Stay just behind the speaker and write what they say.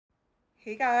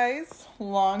Hey guys,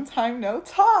 long time no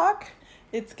talk.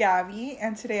 It's Gabby,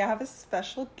 and today I have a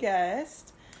special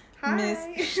guest, Hi.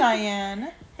 Miss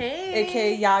Cheyenne, Hey.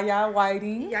 aka Yaya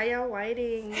Whiting. Yaya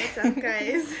Whiting. What's up,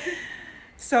 guys?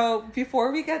 So,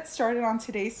 before we get started on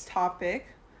today's topic,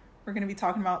 we're going to be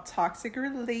talking about toxic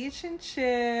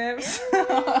relationships.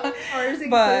 Ours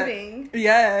including.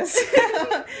 Yes.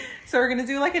 So, we're going to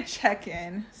do like a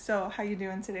check-in. So, how you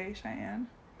doing today, Cheyenne?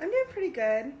 I'm doing pretty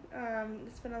good.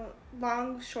 It's been a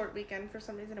long, short weekend for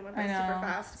some reason. It went by super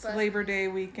fast. It's but Labor Day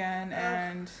weekend,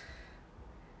 and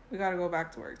we got to go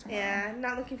back to work tomorrow. Yeah,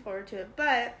 not looking forward to it.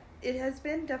 But it has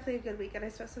been definitely a good weekend. I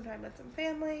spent some time with some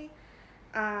family.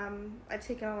 I've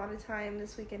taken a lot of time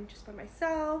this weekend just by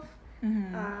myself.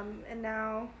 Mm-hmm. And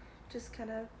now just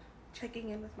kind of checking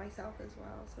in with myself as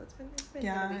well. So it's been a good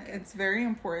weekend. It's very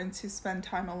important to spend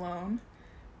time alone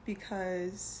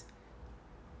because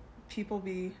people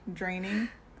be draining.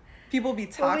 People be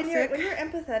toxic. Well, when you're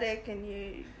empathetic and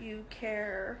you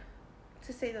care,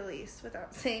 to say the least,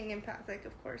 without saying empathic,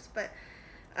 of course, but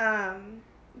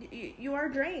you are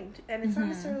drained, and it's not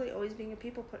necessarily always being a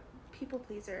people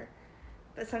pleaser,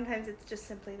 but sometimes it's just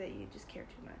simply that you just care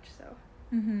too much. So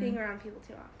being around people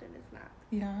too often is not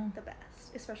the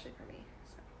best, especially for me.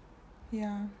 So.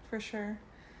 Yeah, for sure.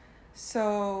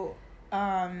 So,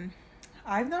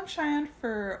 I've known Cheyenne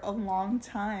for a long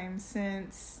time,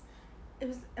 since it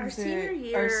was our senior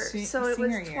year. So it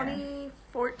was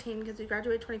 2014 because we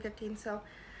graduated 2015. So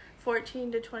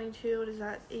 14 to 22. What is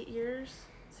that? 8 years?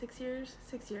 6 years?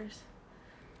 6 years.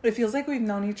 It feels like we've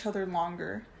known each other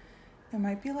longer. It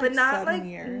might be like but not 7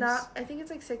 years. I think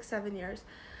it's like 6-7 years.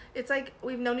 It's like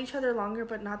we've known each other longer,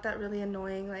 but not that really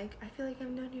annoying. Like I feel like I've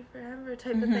known you forever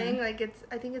type of thing. Like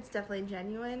I think it's definitely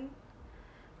genuine.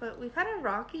 But we've had a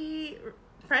rocky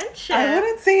friendship. I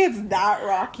wouldn't say it's that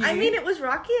rocky. I mean, it was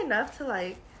rocky enough to,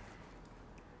 like,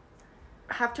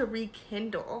 have to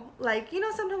rekindle. Like, you know,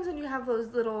 sometimes when you have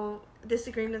those little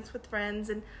disagreements with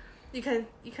friends and you kind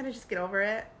of just get over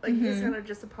it. Like, you just kind of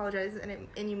just apologize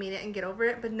and you mean it and get over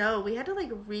it. But no, we had to,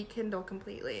 like, rekindle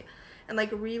completely and,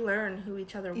 like, relearn who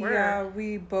each other were. Yeah,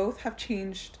 we both have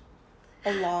changed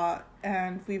a lot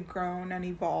and we've grown and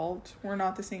evolved. We're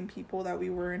not the same people that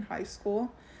we were in high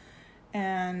school.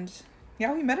 And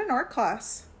yeah, we met in art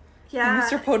class. Yeah. In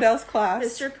Mr. Podell's class.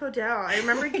 Mr. Podell. I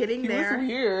remember getting there. It was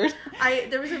weird.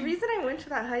 There was a reason I went to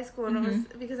that high school, and it was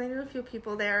because I knew a few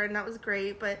people there, and that was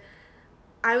great, but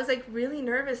I was, like, really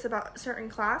nervous about certain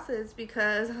classes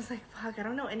because I was like, fuck, I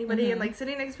don't know anybody, and, like,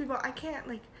 sitting next to people, I can't,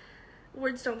 like,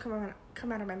 words don't come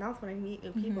out of my mouth when I meet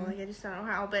new people, like, I just don't know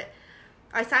how, but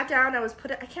I sat down, I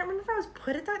can't remember if I was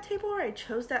put at that table or I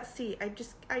chose that seat.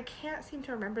 I can't seem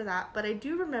to remember that, but I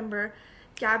do remember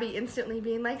Gabby instantly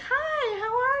being like, hi,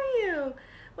 how are you?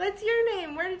 What's your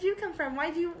name? Where did you come from?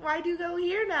 Why do you go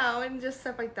here now? And just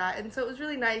stuff like that. And so it was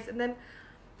really nice. And then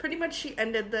pretty much she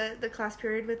ended the class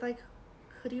period with, like,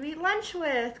 who do you eat lunch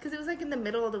with? Because it was, like, in the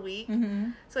middle of the week.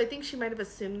 So I think she might have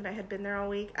assumed that I had been there all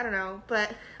week. I don't know.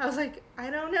 But I was like, I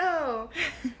don't know.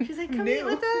 She's like, come eat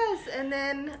with us. And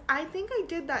then I think I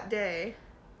did that day.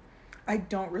 I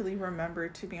don't really remember,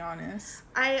 to be honest.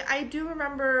 I do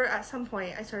remember at some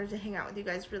point I started to hang out with you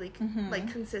guys really,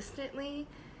 like, consistently.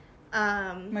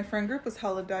 My friend group was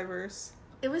hella diverse.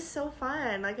 It was so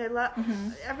fun. Like, I love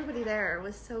everybody there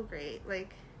was so great.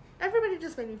 Like, everybody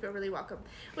just made me feel really welcome,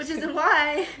 which is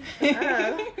why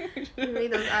you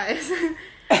made those eyes.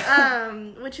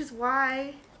 Which is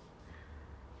why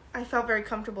I felt very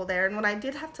comfortable there. And when I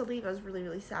did have to leave, I was really,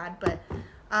 really sad. But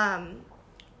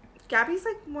Gabby's,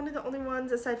 like, one of the only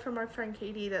ones aside from our friend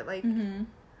Katie that, like,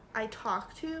 I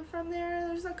talked to from there.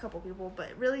 There's a couple people, but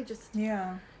really just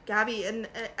Gabby. And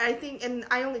I think, and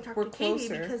I only talked to Katie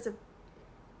because of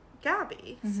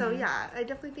Gabby. So yeah, I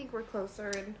definitely think we're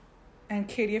closer. And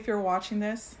Katie, if you're watching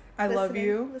this, I love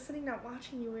you. Listening, not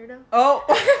watching, you weirdo. Oh.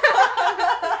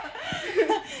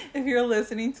 If you're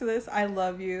listening to this, I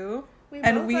love you. Me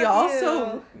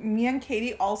and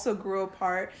Katie also grew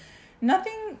apart.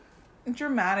 Nothing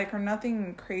dramatic or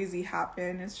nothing crazy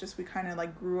happened. It's just we kind of,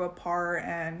 like, grew apart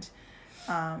and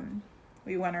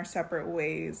we went our separate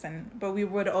ways. But we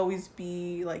would always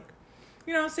be, like,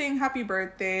 you know, saying happy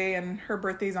birthday, and her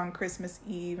birthday's on Christmas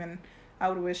Eve, and I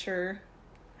would wish her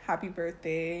happy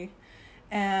birthday.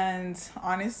 And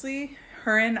honestly,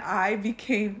 her and I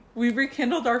we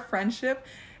rekindled our friendship.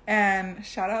 And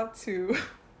shout out to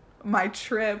my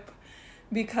trip,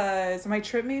 because my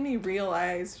trip made me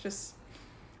realize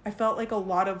I felt like a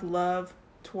lot of love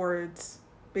towards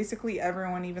basically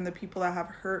everyone, even the people that have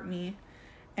hurt me.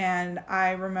 And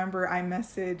I remember did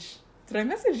I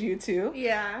message you too?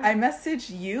 Yeah. I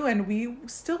messaged you, and we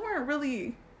still weren't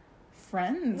really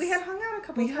friends. We had hung out a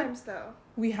couple times, though.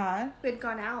 We had? We had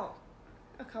gone out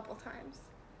a couple times.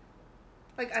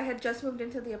 Like, I had just moved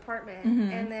into the apartment,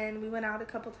 and then we went out a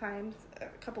couple times, a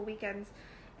couple weekends,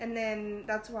 and then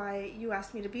that's why you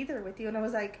asked me to be there with you, and I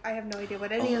was like, I have no idea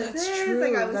what any of this is. True.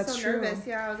 Like, I was that's so true. nervous.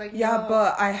 Yeah, I was like, yeah, no.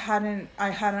 but I hadn't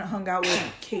hung out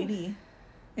with Katie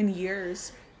in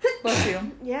years. Bless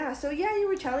you. Yeah, so yeah, you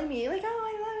were telling me, like, oh,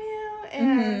 I love you,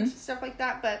 and stuff like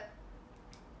that, but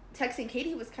texting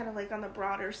Katie was kind of, like, on the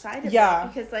broader side of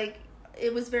it, because, like,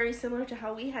 it was very similar to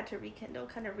how we had to rekindle,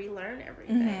 kind of relearn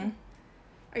everything.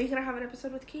 Are you going to have an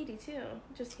episode with Katie, too?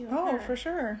 Just you and her. Oh, for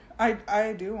sure.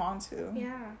 I do want to.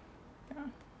 Yeah.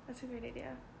 That's a great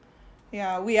idea.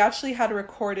 Yeah, we actually had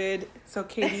recorded, so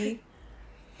Katie,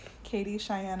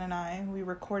 Cheyenne, and I, we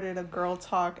recorded a Girl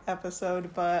Talk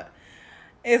episode, but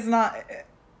it's not...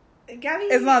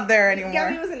 it's not there anymore.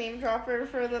 Gabby was a name dropper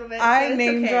for a little bit. I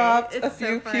name dropped a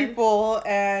few people,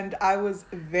 and I was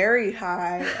very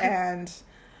high, and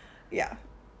yeah.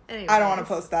 Anyways. I don't want to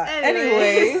post that.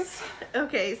 Anyways.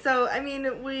 Okay, so, I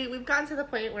mean, we've gotten to the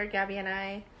point where Gabby and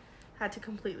I had to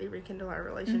completely rekindle our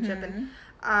relationship.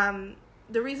 And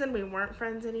the reason we weren't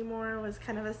friends anymore was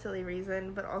kind of a silly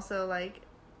reason, but also, like,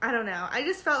 I don't know. I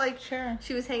just felt like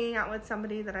she was hanging out with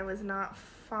somebody that I was not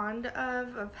fond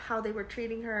of how they were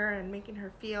treating her and making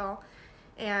her feel.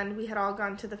 And we had all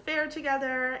gone to the fair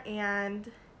together, and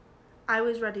I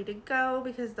was ready to go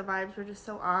because the vibes were just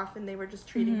so off and they were just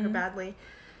treating her badly.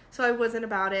 So I wasn't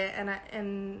about it,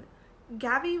 and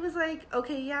Gabby was like,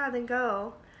 okay, yeah, then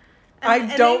go.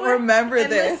 And, I don't remember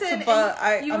this, listen, but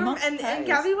and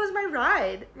Gabby was my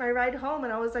ride home,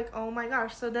 and I was like, oh my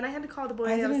gosh. So then I had to call the boy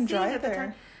I was seeing at the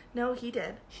time. No, he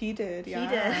did. He did, yeah. He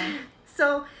did.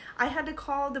 So I had to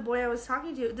call the boy I was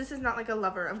talking to. This is not like a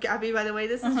lover of Gabby, by the way.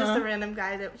 This is just a random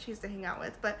guy that she used to hang out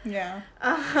with. But yeah.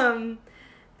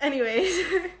 Anyways.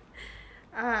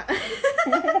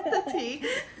 The tea.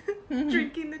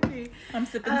 Drinking the tea. I'm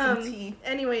sipping some tea.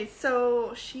 Anyways,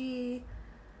 so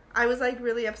I was like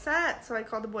really upset, so I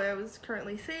called the boy I was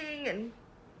currently seeing, and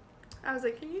I was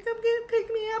like, can you come pick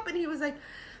me up? And he was like,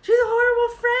 she's a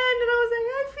horrible friend. And I was like,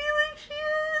 I feel like she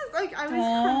is. Like, I was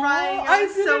crying. I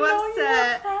was so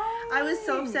upset. I was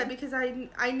so upset because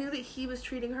I knew that he was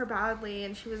treating her badly,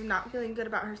 and she was not feeling good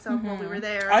about herself while we were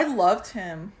there. I loved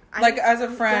him. Like, as a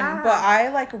friend, but I,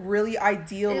 like, really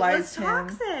idealized him. It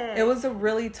was toxic. It was a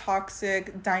really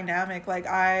toxic dynamic. Like,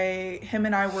 him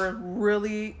and I were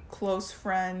really close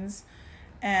friends,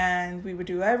 and we would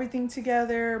do everything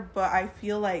together, but I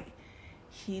feel like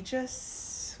he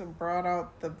just brought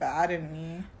out the bad in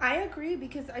me. I agree,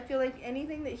 because I feel like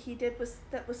anything that he did was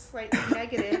slightly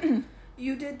negative,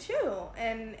 you did too,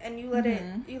 and you let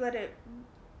it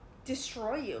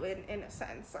destroy you in a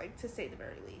sense, like, to say the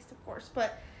very least, of course.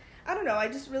 But I don't know, I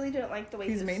just really didn't like the way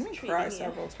he's made me cry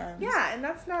several times. Yeah, and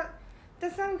that's not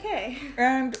okay.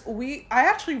 And I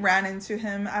actually ran into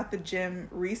him at the gym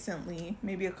recently,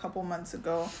 maybe a couple months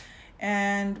ago,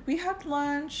 and we had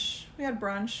brunch,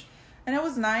 and it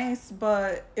was nice,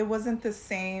 but it wasn't the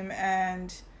same,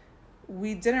 and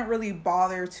we didn't really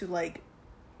bother to, like,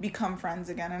 become friends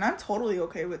again, and I'm totally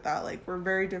okay with that. Like, we're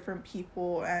very different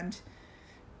people, and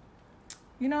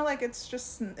you know, like,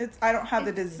 I don't have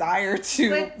the desire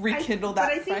to rekindle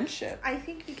that friendship. I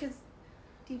think because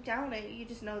deep down, you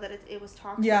just know that it was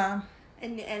toxic. Yeah.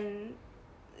 And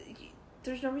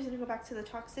there's no reason to go back to the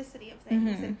toxicity of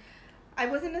things. And I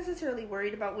wasn't necessarily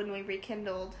worried about when we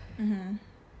rekindled,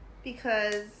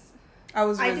 because I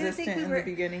was resistant in the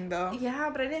beginning, though. Yeah,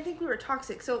 but I didn't think we were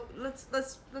toxic. So let's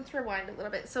rewind a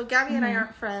little bit. So Gabby and I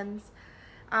aren't friends,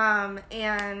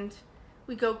 and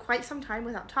we go quite some time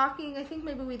without talking. I think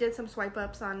maybe we did some swipe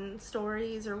ups on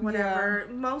stories or whatever.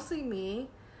 Yeah. Mostly me.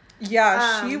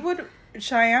 Yeah,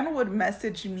 Cheyenne would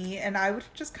message me, and I would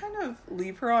just kind of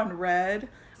leave her on read.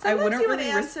 I wouldn't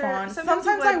really respond. Sometimes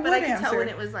I would, but I could answer. Tell when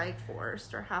it was, like,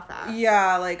 forced or half-assed.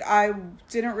 Yeah, like, I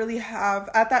didn't really have,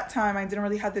 at that time, I didn't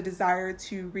really have the desire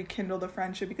to rekindle the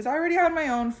friendship because I already had my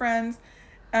own friends.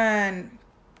 And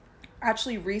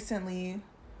actually, recently,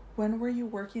 when were you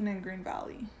working in Green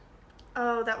Valley?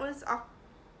 Oh, that was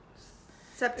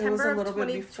September of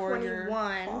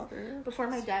 2021. Before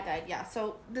my dad died, yeah.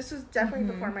 So this was definitely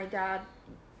before my dad,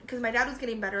 because my dad was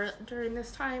getting better during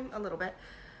this time a little bit.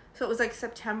 So it was like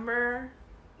September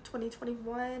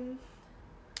 2021.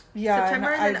 Yeah.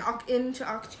 September and then into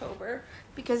October.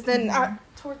 Because then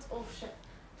towards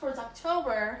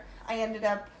October, I ended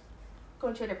up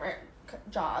going to a different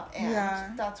job,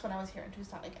 and that's when I was here in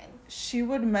Tucson again. She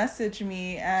would message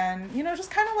me and, you know,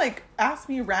 just kind of like ask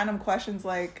me random questions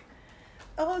like,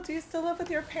 oh, do you still live with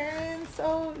your parents?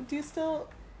 Oh, do you still,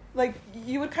 like,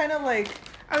 you would kind of like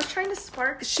I was trying to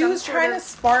spark. She was trying to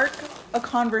spark a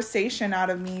conversation out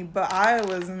of me, but I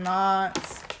was not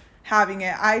having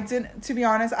it. I didn't, to be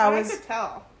honest, I could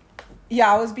tell.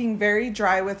 Yeah, I was being very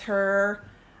dry with her.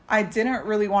 I didn't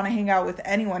really want to hang out with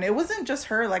anyone. It wasn't just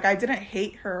her. Like, I didn't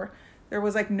hate her. There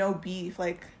was, like, no beef.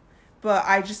 Like, but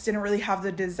I just didn't really have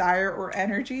the desire or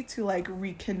energy to, like,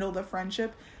 rekindle the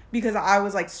friendship because I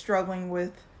was, like, struggling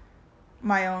with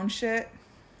my own shit.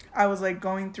 I was, like,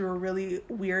 going through a really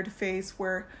weird phase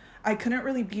where I couldn't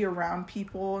really be around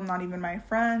people, not even my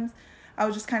friends. I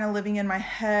was just kind of living in my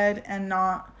head and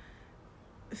not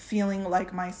feeling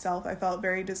like myself. I felt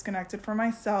very disconnected from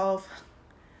myself,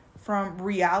 from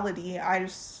reality.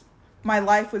 My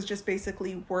life was just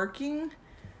basically working,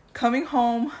 coming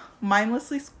home,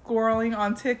 mindlessly scrolling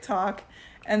on TikTok,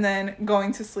 and then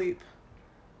going to sleep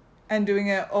and doing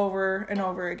it over and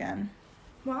over again.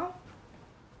 Well,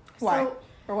 why?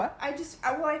 Or what? I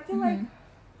feel like,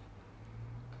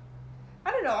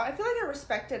 I don't know, I feel like I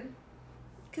respected,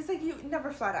 because, like, you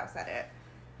never flat out said it,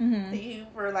 that you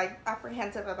were, like,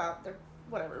 apprehensive about the,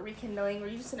 whatever, rekindling, or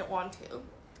you just didn't want to.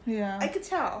 Yeah. I could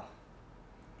tell.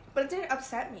 But it didn't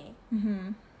upset me.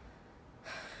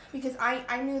 Because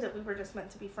I knew that we were just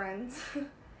meant to be friends.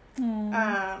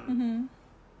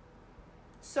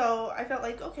 So I felt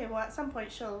like, okay, well, at some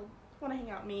point she'll want to hang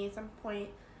out with me. At some point,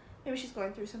 maybe she's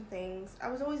going through some things. I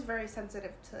was always very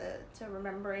sensitive to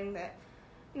remembering that,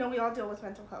 you know, we all deal with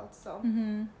mental health. So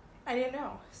I didn't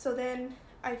know. So then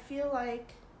I feel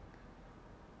like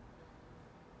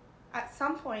at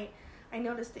some point I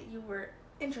noticed that you were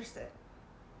interested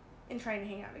in trying to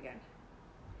hang out again.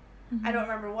 I don't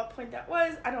remember what point that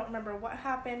was. I don't remember what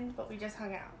happened, but we just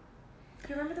hung out. Do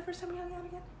you remember the first time we hung out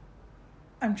again?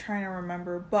 I'm trying to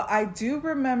remember, but I do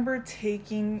remember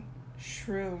taking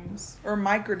shrooms or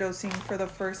microdosing for the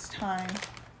first time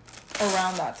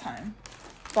around that time.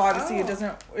 But obviously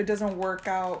it doesn't work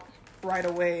out right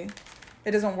away.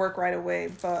 It doesn't work right away,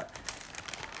 but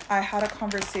I had a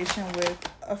conversation with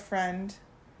a friend,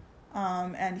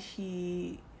 and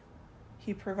he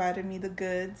provided me the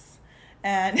goods,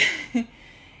 and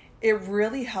it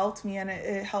really helped me, and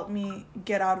it helped me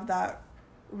get out of that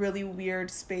really weird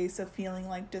space of feeling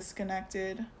like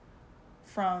disconnected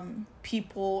from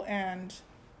people and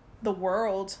the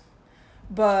world.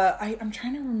 But I'm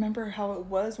trying to remember how it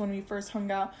was when we first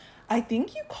hung out. I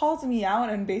think you called me out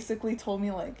and basically told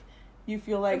me, like, you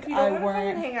feel like I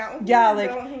weren't hang out with yeah,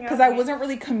 like, because I wasn't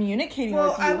really communicating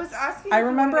with you. I was asking. I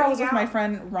remember I was with my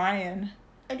friend Ryan.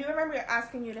 I do remember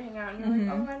asking you to hang out, and you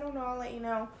were like, "Oh, I don't know, I'll let you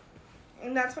know."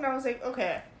 And that's when I was like,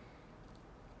 "Okay,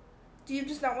 do you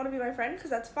just not want to be my friend? Because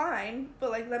that's fine,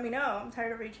 but, like, let me know. I'm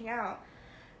tired of reaching out."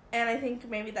 And I think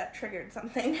maybe that triggered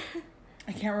something.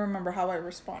 I can't remember how I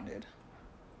responded.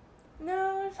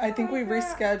 No, I think we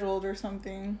rescheduled or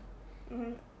something.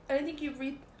 I think you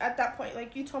at that point,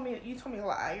 like, you told me a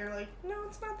lie. You're like, no,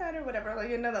 it's not that or whatever.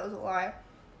 Like, I know that was a lie.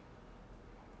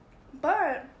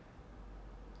 But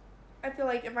I feel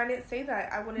like if I didn't say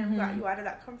that, I wouldn't have got you out of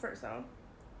that comfort zone.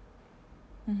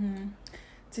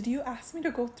 Did you ask me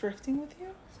to go thrifting with you?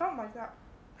 Something like that.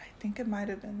 I think it might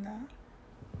have been that.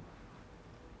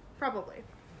 Probably.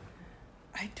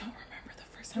 I don't remember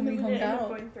the first time we hung out. End up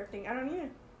going thrifting. I don't either.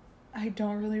 I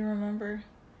don't really remember.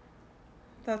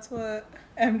 That's what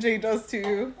MJ does to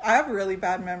you. I have a really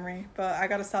bad memory, but I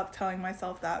gotta stop telling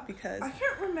myself that because I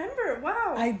can't remember.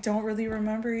 Wow. I don't really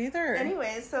remember either.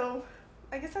 Anyway, so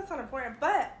I guess that's not important,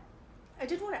 but I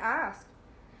did want to ask,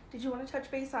 did you want to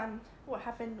touch base on what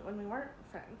happened when we weren't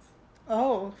friends?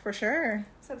 Oh, for sure.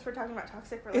 Since we're talking about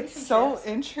toxic relationships. It's so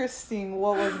interesting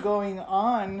what was going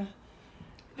on.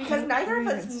 Because neither of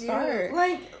us knew.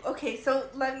 Like, okay, so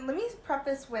let me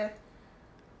preface with,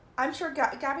 I'm sure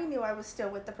Gabby knew I was still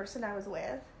with the person I was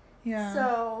with. Yeah.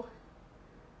 So,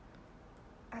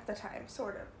 at the time,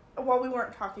 sort of. While we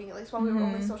weren't talking, at least, while we were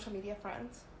only social media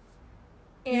friends.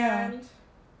 And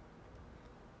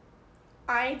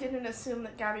I didn't assume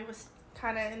that Gabby was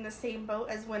kind of in the same boat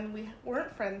as when we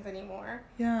weren't friends anymore.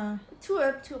 Yeah. To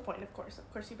a point, of course.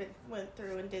 Of course, you went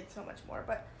through and did so much more.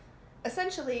 But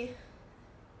essentially,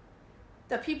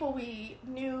 the people we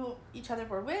knew each other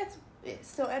were with, it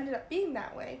still ended up being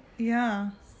that way.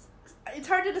 Yeah. It's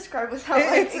hard to describe without,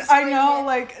 I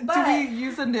know, do we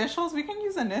use initials? We can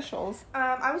use initials.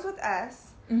 I was with S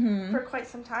for quite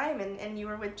some time, and you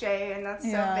were with J, and that's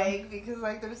so vague because,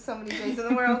 like, there's so many J's in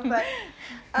the world, but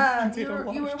you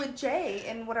were with J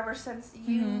in whatever sense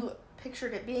you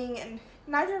pictured it being, and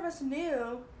neither of us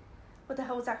knew what the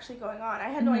hell was actually going on. I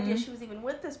had no idea she was even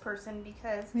with this person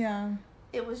because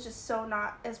it was just so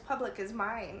not as public as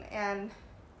mine, and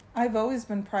I've always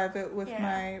been private with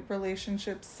my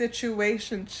situationships.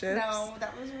 No,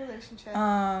 that was a relationship.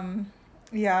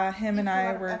 Yeah, him and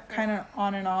I were kind of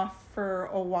on and off for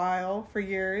a while, for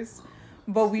years.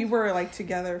 But we were, like,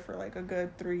 together for, like, a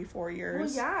good 3-4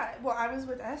 years. Well, yeah. Well, I was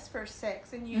with S for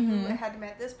 6, and you had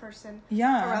met this person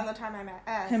around the time I met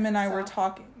S. Him and I were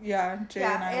talking. Yeah, Jay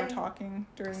and I were talking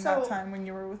during that time when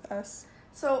you were with S.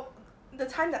 So, the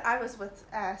time that I was with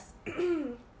S,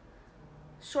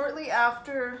 shortly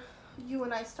after you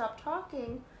and I stopped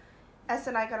talking, S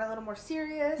and I got a little more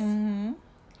serious. Mm-hmm.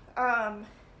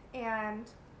 And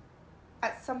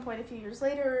at some point a few years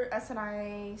later, S and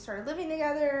I started living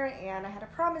together, and I had a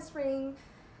promise ring.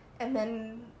 And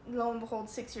then, lo and behold,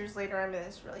 6 years later, I'm in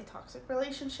this really toxic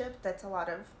relationship that's a lot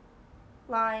of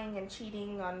lying and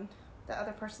cheating on the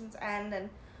other person's end, and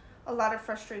a lot of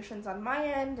frustrations on my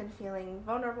end, and feeling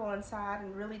vulnerable and sad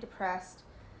and really depressed,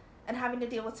 and having to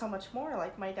deal with so much more,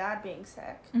 like my dad being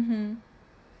sick. Mm-hmm.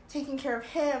 Taking care of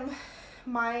him,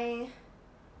 my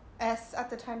S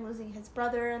at the time losing his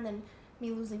brother, and then me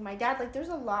losing my dad. Like, there's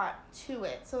a lot to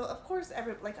it. So, of course, I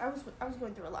was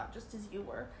going through a lot, just as you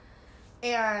were.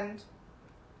 And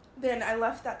then I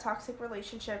left that toxic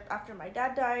relationship after my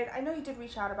dad died. I know you did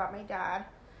reach out about my dad.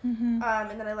 Mm-hmm.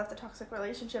 And then I left the toxic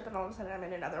relationship, and all of a sudden I'm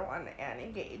in another one and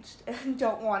engaged and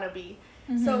don't want to be.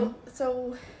 Mm-hmm.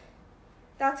 So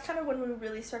that's kind of when we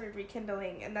really started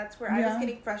rekindling, and that's where I was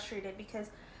getting frustrated because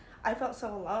I felt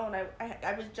so alone.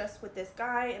 I was just with this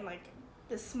guy and, like,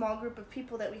 this small group of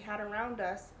people that we had around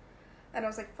us, and I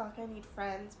was like, fuck, I need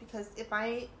friends, because if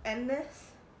I end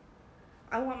this,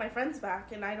 I want my friends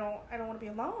back, and I don't want to be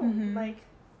alone. Mm-hmm. Like,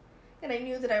 and I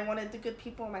knew that I wanted the good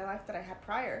people in my life that I had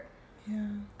prior. Yeah.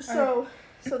 So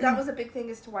that was a big thing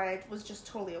as to why I was just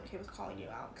totally okay with calling you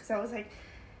out, because I was like,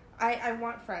 I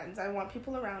want friends, I want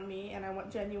people around me, and I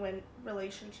want genuine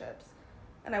relationships,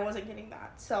 and I wasn't getting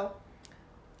that. So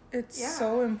it's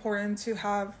so important to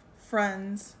have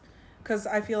friends, because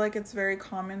I feel like it's very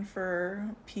common for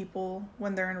people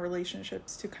when they're in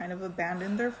relationships to kind of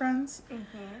abandon their friends.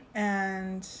 Mm-hmm.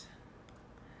 And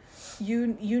you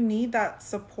need that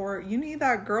support. You need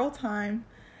that girl time.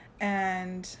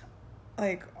 And,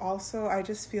 like, also, I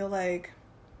just feel like,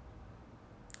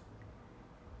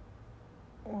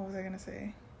 what was I gonna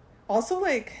say? Also,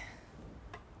 like,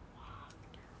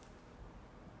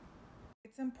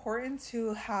 it's important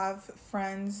to have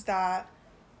friends that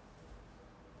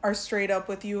are straight up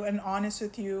with you and honest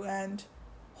with you and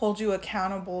hold you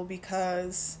accountable,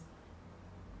 because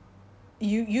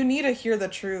you need to hear the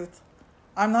truth.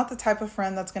 I'm not the type of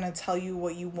friend that's going to tell you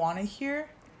what you want to hear.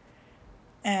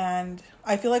 And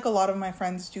I feel like a lot of my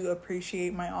friends do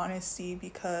appreciate my honesty,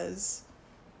 because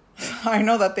I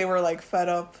know that they were, like, fed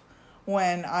up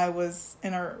when I was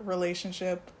in a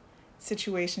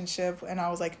situationship, and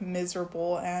I was, like,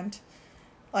 miserable, and,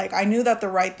 like, I knew that the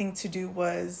right thing to do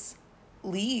was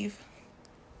leave,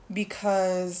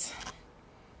 because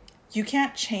you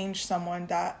can't change someone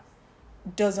that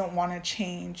doesn't want to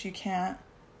change. You can't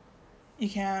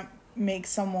make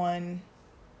someone,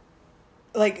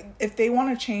 like, if they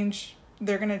want to change,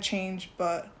 they're gonna change,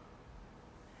 but,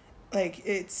 like,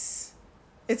 it's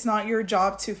not your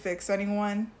job to fix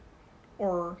anyone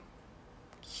or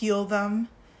heal them.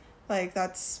 Like,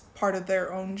 that's part of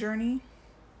their own journey.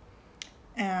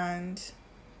 And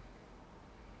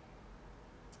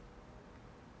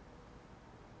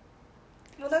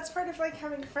well, that's part of, like,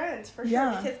 having friends, for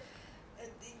sure, because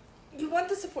you want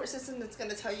the support system that's going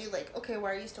to tell you, like, okay,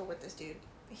 why are you still with this dude?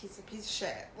 He's a piece of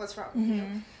shit. What's wrong with you?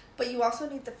 But you also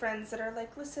need the friends that are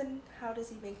like, listen, how does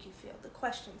he make you feel? The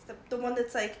questions. The one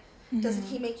that's like, doesn't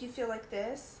he make you feel like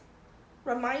this?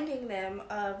 Reminding them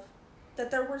of that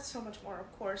they're worth so much more,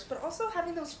 of course, but also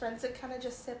having those friends that kind of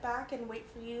just sit back and wait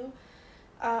for you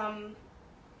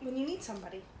when you need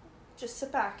somebody. Just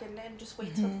sit back and just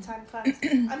wait till the time comes.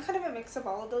 I'm kind of a mix of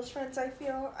all of those friends, I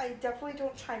feel. I definitely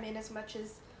don't chime in as much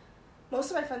as most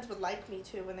of my friends would like me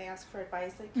to when they ask for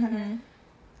advice. They kind of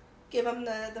give them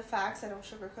the facts. I don't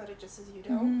sugarcoat it, just as you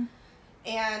do.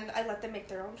 And I let them make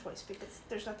their own choice, because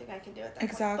there's nothing I can do at that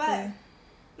point. But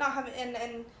not having,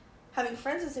 and having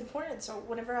friends is important. So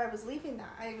whenever I was leaving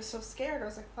that, I was so scared. I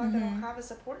was like, fuck, I don't have a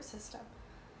support system.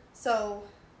 So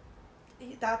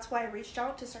that's why I reached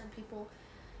out to certain people.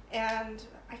 And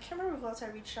I can't remember who else I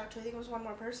reached out to. I think it was one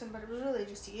more person, but it was really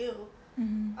just you.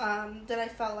 That I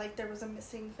felt like there was a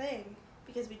missing thing,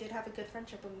 because we did have a good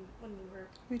friendship when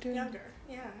we were younger.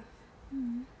 Yeah.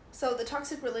 So the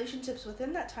toxic relationships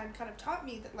within that time kind of taught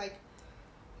me that, like,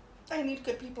 I need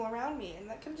good people around me, and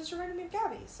that kind of just reminded me of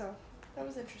Gabby. So that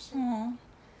was interesting.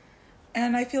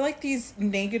 And I feel like these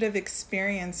negative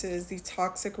experiences, these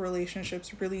toxic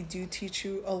relationships really do teach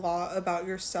you a lot about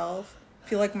yourself. I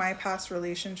feel like my past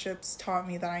relationships taught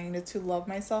me that I needed to love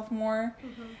myself more.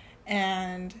 Mm-hmm.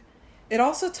 And it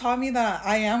also taught me that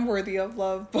I am worthy of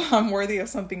love, but I'm worthy of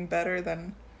something better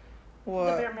than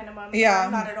what... The bare minimum. Yeah,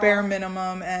 not at all. Bare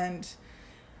minimum. And,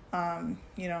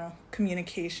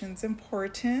 communication's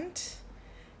important.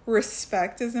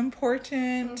 Respect is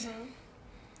important. Mm-hmm.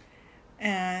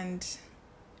 And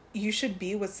you should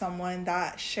be with someone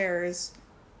that shares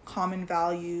common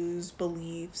values,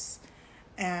 beliefs,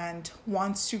 and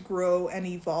wants to grow and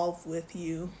evolve with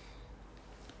you.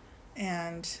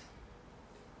 And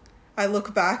I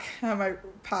look back at my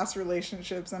past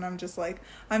relationships and I'm just like,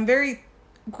 I'm very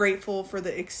grateful for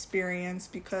the experience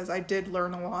because I did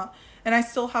learn a lot. And I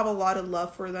still have a lot of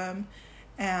love for them.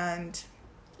 And...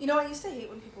 I used to hate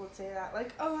when people would say that.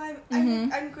 Like, oh,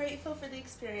 I'm grateful for the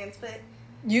experience, but...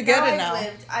 You get it now.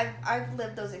 I've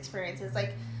lived those experiences.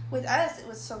 Like, with us, it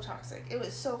was so toxic. It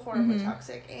was so horribly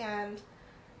toxic. And,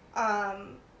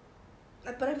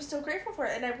 but I'm still grateful for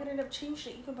it. And I wouldn't have changed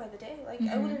it even by the day. Like,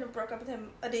 I wouldn't have broke up with him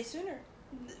a day sooner.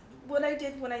 What I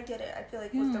did when I did it, I feel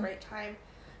like was the right time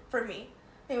for me.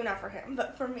 Maybe not for him,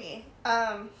 but for me.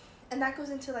 And that goes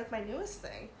into, like, my newest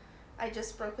thing. I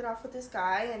just broke it off with this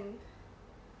guy and...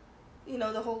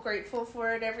 the whole grateful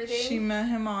for it, everything. She met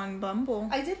him on Bumble.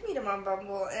 I did meet him on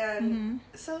Bumble, and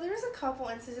so there was a couple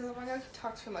instances. I'm not going to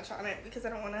talk too much on it because I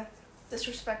don't want to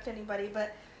disrespect anybody,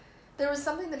 but there was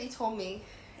something that he told me,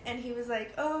 and he was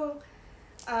like, I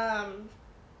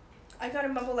got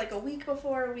on Bumble like a week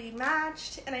before we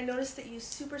matched, and I noticed that you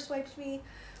super swiped me,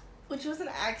 which was an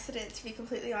accident, to be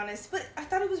completely honest, but I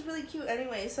thought it was really cute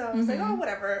anyway, so I was like, oh,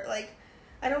 whatever, like,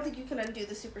 I don't think you can undo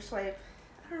the super swipe.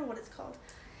 I don't know what it's called.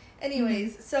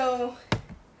 Anyways, so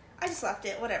I just left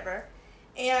it, whatever.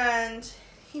 And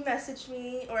he messaged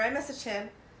me, or I messaged him,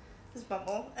 this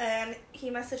Bumble, and he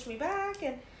messaged me back,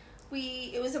 and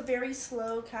it was a very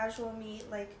slow, casual meet,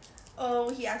 like,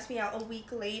 he asked me out a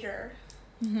week later,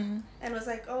 and was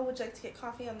like, would you like to get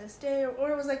coffee on this day,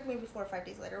 or it was like maybe 4 or 5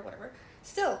 days later, or whatever.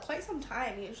 Still, quite some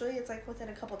time. Usually it's like within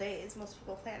a couple days, most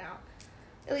people plan out,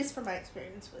 at least from my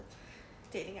experience with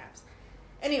dating apps.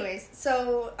 Anyways,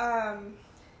 so,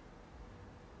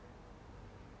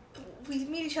 we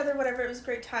meet each other, whatever, it was a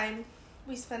great time.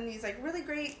 We spend these, like, really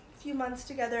great few months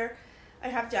together. I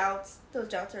have doubts. Those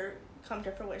doubts come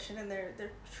to fruition, and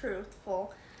they're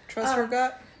truthful. Trust her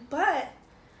gut. But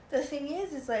the thing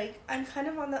is, like, I'm kind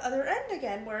of on the other end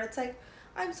again, where it's like,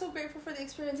 I'm so grateful for the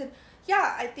experience, and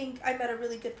yeah, I think I met a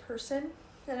really good person,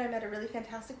 and I met a really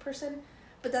fantastic person,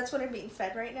 but that's what I'm being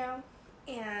fed right now,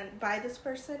 and by this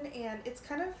person, and it's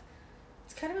kind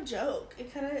of a joke.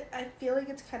 I feel like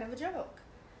it's kind of a joke.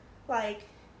 Like,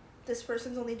 this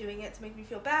person's only doing it to make me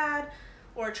feel bad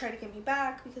or try to get me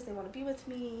back because they want to be with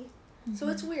me. So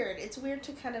it's weird. It's weird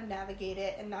to kind of navigate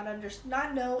it and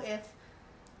not know if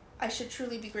I should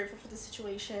truly be grateful for the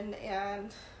situation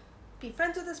and be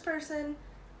friends with this person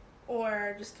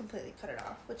or just completely cut it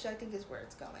off, which I think is where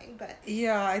it's going. But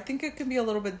yeah, I think it can be a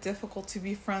little bit difficult to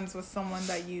be friends with someone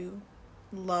that you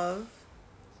love.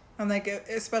 And, like,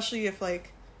 especially if,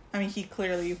 like, I mean, he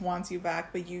clearly wants you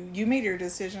back, but you made your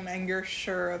decision and you're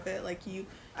sure of it. Like,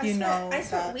 I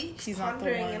spent weeks he's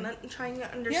pondering not the one. And trying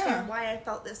to understand why I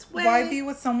felt this way. Why be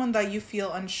with someone that you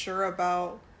feel unsure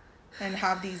about and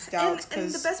have these doubts?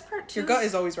 And the best part, too, your gut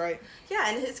is always right. Yeah,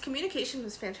 and his communication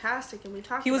was fantastic, and we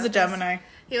talked He was a Gemini.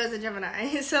 He was a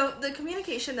Gemini. So the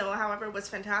communication, though, however, was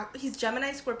fantastic. He's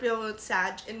Gemini, Scorpio,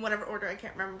 Sag, in whatever order, I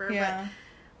can't remember. Yeah.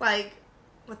 But, like,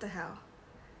 what the hell?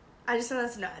 I just know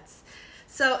that's nuts.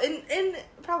 So, in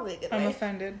probably a good way. I'm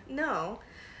offended. No.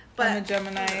 But I'm a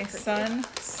Gemini sun,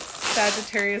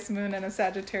 Sagittarius moon, and a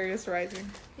Sagittarius rising.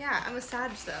 Yeah, I'm a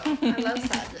Sag, though. I love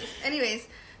Sagittarius. Anyways,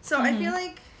 so I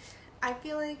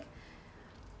feel like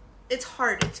it's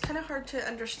hard. It's kind of hard to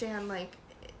understand, like,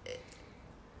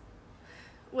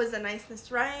 was the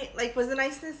niceness right? Like, was the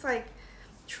niceness, like,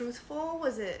 truthful?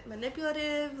 Was it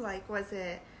manipulative? Like, was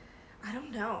it... I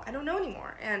don't know. I don't know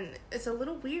anymore. And it's a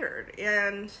little weird.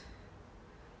 And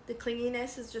the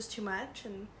clinginess is just too much.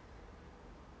 And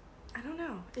I don't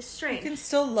know. It's strange. You can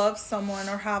still love someone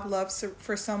or have love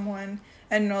for someone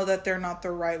and know that they're not the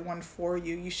right one for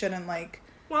you. You shouldn't, like,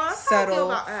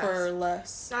 settle for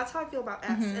less. That's how I feel about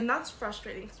S. And that's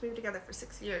frustrating because we were together for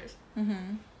 6 years.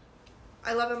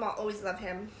 I love him. I'll always love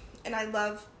him. And I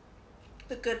love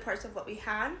the good parts of what we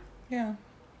had. Yeah.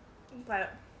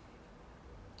 But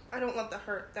I don't love the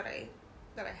hurt that I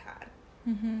had.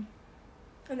 And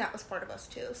that was part of us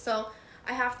too. So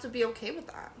I have to be okay with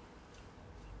that.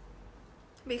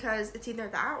 Because it's either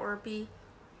that or be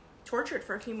tortured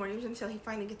for a few more years until he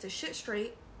finally gets his shit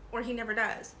straight, or he never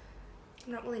does.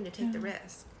 I'm not willing to take the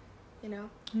risk, you know?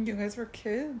 You guys were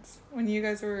kids when you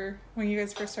guys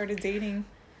first started dating.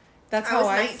 That's how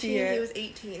I see it. He was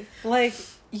 18. Like,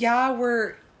 yeah,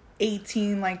 we're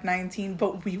 18, like 19,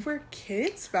 but we were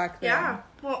kids back then. Yeah.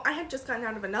 Well, I had just gotten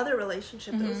out of another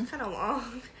relationship that was kind of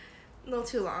long, a little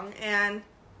too long, and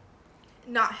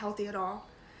not healthy at all.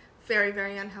 Very,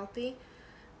 very unhealthy.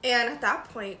 And at that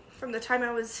point, from the time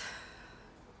I was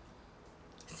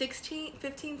 15,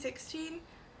 16,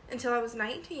 until I was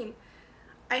 19,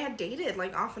 I had dated,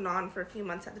 like, off and on for a few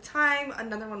months at a time.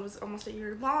 Another one was almost a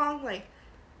year long. Like,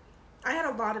 I had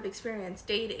a lot of experience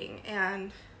dating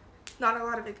and not a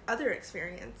lot of other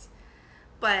experience.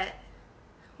 But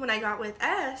when I got with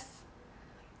S,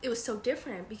 it was so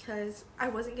different because I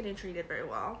wasn't getting treated very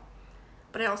well.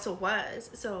 But I also was.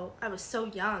 So I was so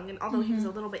young. And although he was a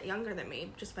little bit younger than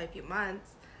me, just by a few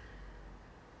months,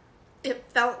 it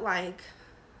felt like,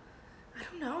 I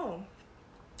don't know.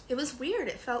 It was weird.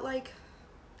 It felt like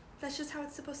that's just how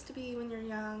it's supposed to be when you're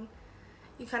young.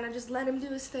 You kind of just let him do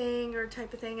his thing or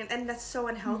type of thing. And that's so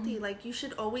unhealthy. Like, you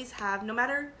should always have, no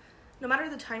matter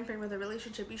the time frame of the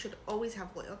relationship, you should always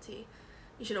have loyalty.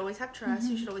 You should always have trust.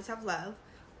 You should always have love.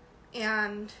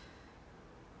 And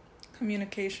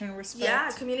communication, respect. Yeah,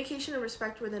 communication and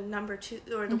respect were the number two,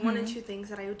 or the one and two things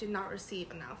that I did not receive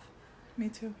enough. Me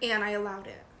too. And I allowed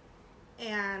it.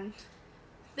 And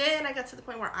then I got to the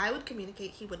point where I would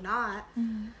communicate, he would not.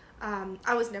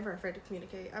 I was never afraid to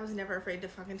communicate. I was never afraid to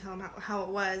fucking tell him how it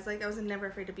was. Like, I was never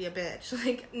afraid to be a bitch.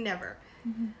 Like, never.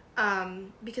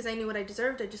 Because I knew what I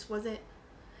deserved. I just wasn't.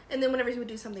 And then whenever he would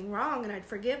do something wrong and I'd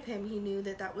forgive him, he knew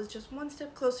that was just one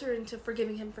step closer into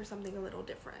forgiving him for something a little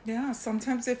different. Yeah,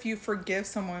 sometimes if you forgive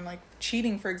someone, like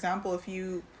cheating, for example, if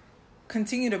you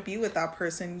continue to be with that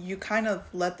person, you kind of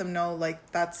let them know,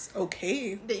 like, that's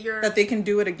okay. That they can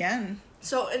do it again.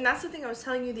 So, and that's the thing I was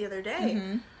telling you the other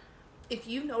day. If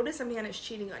you notice a man is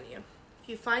cheating on you, if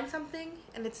you find something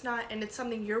and it's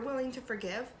something you're willing to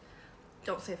forgive,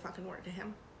 don't say a fucking word to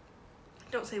him.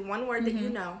 Don't say one word that you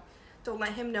know. Don't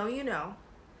let him know you know.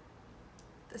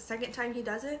 The second time he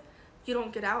does it, you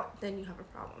don't get out, then you have a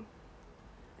problem.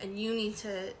 And you need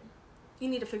to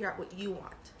figure out what you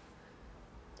want.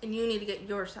 And you need to get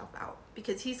yourself out,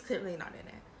 because he's clearly not in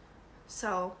it.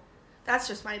 So that's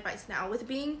just my advice now. With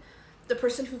being the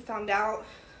person who found out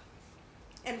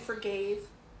and forgave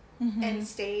and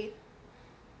stayed,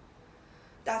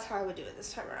 that's how I would do it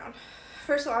this time around.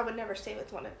 First of all, I would never stay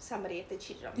with somebody if they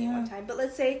cheated on me one time. But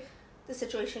let's say the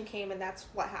situation came and that's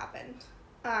what happened.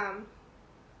 I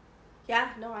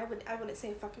wouldn't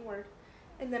say a fucking word.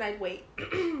 And then I'd wait.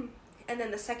 And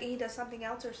then the second he does something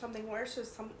else or something worse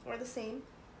or the same,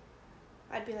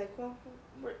 I'd be like, well,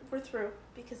 we're through,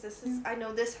 because this is, I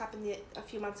know this happened a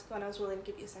few months ago and I was willing to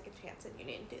give you a second chance and you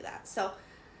didn't do that. So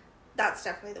that's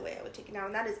definitely the way I would take it now.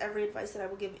 And that is every advice that I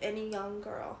will give any young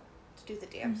girl, to do the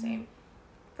damn same.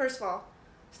 First of all,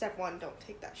 step one, don't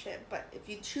take that shit. But if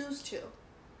you choose to,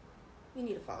 you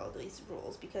need to follow these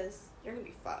rules, because you're going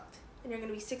to be fucked. And you're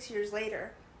going to be 6 years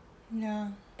later. Yeah.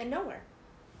 And nowhere.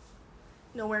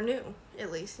 Nowhere new,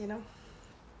 at least, you know?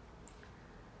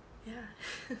 Yeah.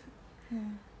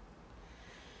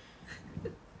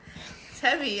 It's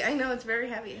heavy. I know, it's very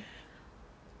heavy.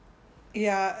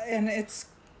 Yeah, and it's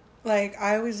like,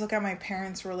 I always look at my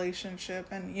parents' relationship,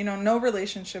 and, you know, no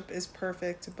relationship is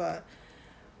perfect, but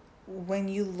when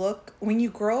you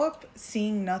grow up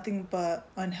seeing nothing but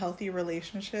unhealthy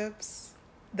relationships,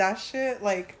 that shit,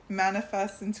 like,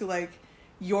 manifests into, like,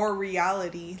 your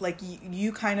reality. Like,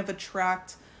 you kind of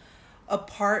attract a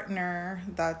partner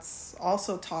that's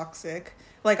also toxic.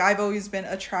 Like, I've always been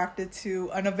attracted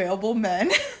to unavailable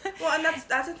men. Well, and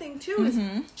that's the thing, too, is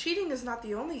cheating is not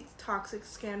the only toxic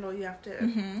scandal you have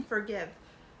to forgive.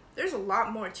 There's a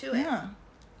lot more to it. Yeah.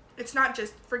 It's not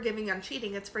just forgiving on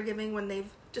cheating. It's forgiving when they've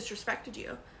disrespected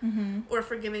you. Or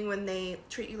forgiving when they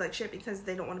treat you like shit because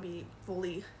they don't want to be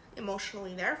fully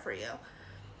emotionally there for you.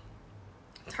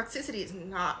 Toxicity is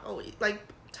not always, like,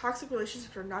 toxic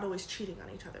relationships are not always cheating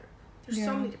on each other. There's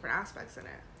so many different aspects in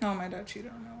it. Oh, my dad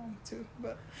cheated on my mom too,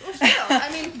 but... Well, still,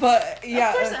 I mean... But, yeah.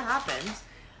 Of course it happens.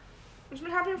 It's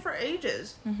been happening for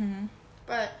ages.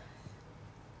 But,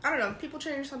 I don't know. People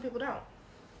change, some people don't.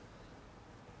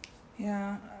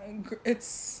 Yeah.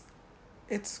 It's...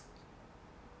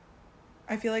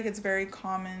 I feel like it's very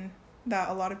common that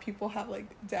a lot of people have, like,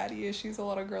 daddy issues. A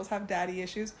lot of girls have daddy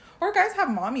issues. Or guys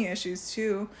have mommy issues,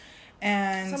 too.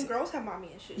 And... Some girls have mommy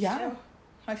issues, too.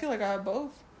 I feel like I have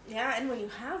both. Yeah, and when you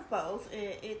have both,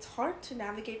 it's hard to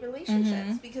navigate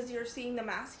relationships because you're seeing the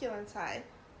masculine side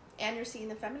and you're seeing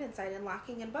the feminine side and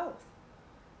lacking in both.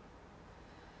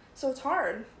 So it's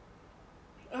hard.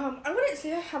 I wouldn't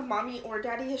say I have mommy or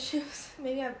daddy issues.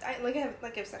 Maybe like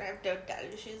I've said, I have daddy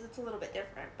issues. It's a little bit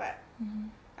different, but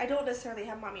I don't necessarily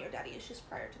have mommy or daddy issues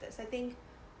prior to this. I think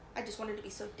I just wanted to be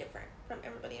so different from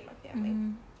everybody in my family.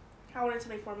 I wanted to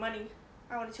make more money.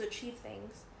 I wanted to achieve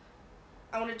things.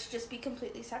 I wanted to just be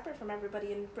completely separate from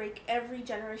everybody and break every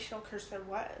generational curse there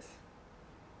was.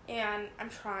 And I'm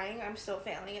trying. I'm still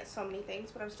failing at so many things,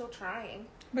 but I'm still trying.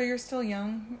 But you're still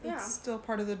young. Yeah. It's still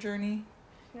part of the journey.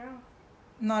 Yeah.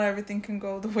 Not everything can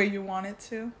go the way you want it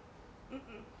to.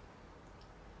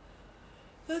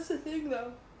 That's the thing,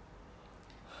 though.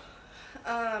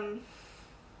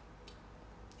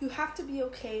 You have to be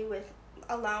okay with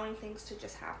allowing things to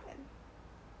just happen.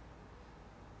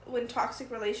 When toxic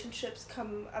relationships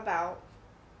come about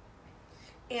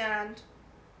and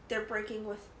they're breaking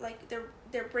with, like,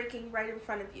 they're breaking right in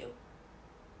front of you,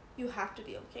 you have to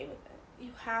be okay with it.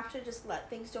 You have to just let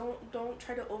things, don't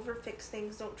try to overfix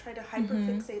things, don't try to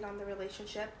hyperfixate on the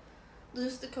relationship,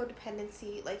 lose the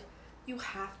codependency. Like, you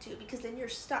have to, because then you're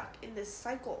stuck in this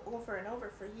cycle over and over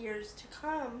for years to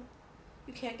come.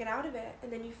 You can't get out of it,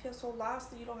 and then you feel so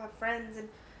lost that you don't have friends, and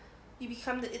you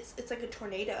become it's like a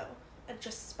tornado. It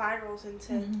just spirals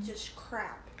into just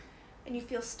crap, and you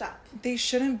feel stuck. They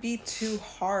shouldn't be too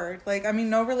hard. Like, I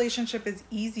mean, no relationship is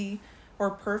easy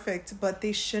or perfect, but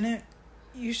you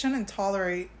shouldn't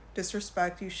tolerate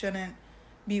disrespect. You shouldn't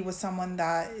be with someone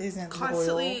that isn't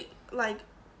constantly loyal. Like,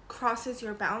 crosses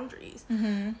your boundaries.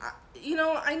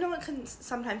 I know it can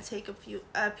sometimes take a few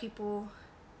people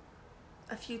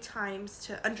a few times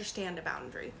to understand a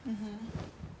boundary,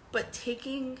 but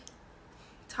taking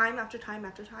time after time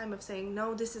after time of saying,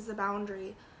 no, this is the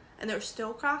boundary, and they're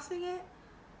still crossing it,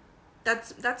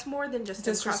 that's more than just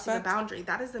them crossing a boundary.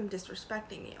 That is them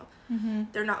disrespecting you.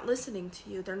 They're not listening to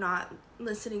you. They're not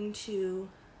listening to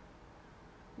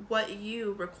what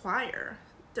you require.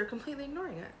 They're completely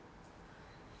ignoring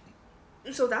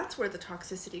it. So that's where the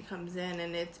toxicity comes in,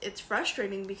 and it's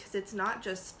frustrating because it's not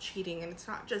just cheating, and it's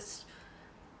not just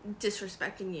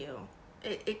disrespecting you.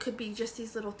 It could be just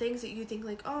these little things that you think,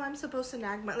 like, oh, I'm supposed to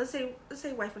nag my, let's say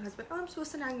wife and husband, oh, I'm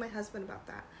supposed to nag my husband about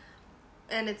that.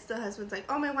 And it's the husband's like,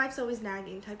 oh, my wife's always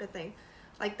nagging type of thing.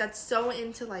 Like, that's so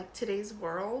into, like, today's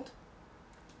world.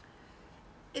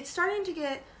 It's starting to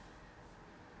get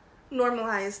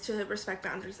normalized to respect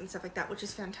boundaries and stuff like that, which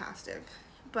is fantastic.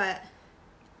 But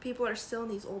people are still in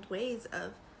these old ways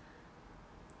of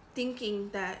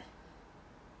thinking that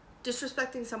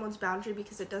disrespecting someone's boundary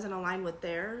because it doesn't align with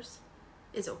theirs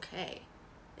is okay,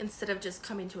 instead of just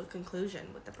coming to a conclusion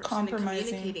with the person and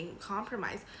communicating.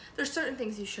 Compromise. There's certain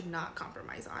things you should not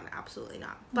compromise on, absolutely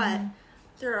not. But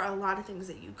there are a lot of things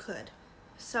that you could.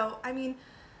 So, I mean,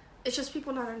 it's just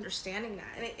people not understanding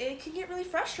that, and it can get really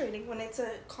frustrating when it's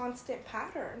a constant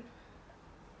pattern.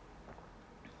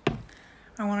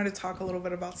 I wanted to talk a little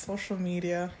bit about social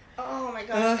media. Oh my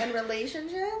gosh, and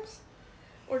relationships?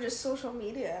 Or just social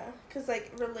media, because, like,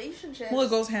 relationships... Well, it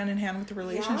goes hand in hand with the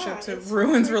relationships. Yeah, it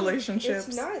ruins relationships.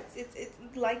 It's nuts. It's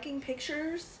liking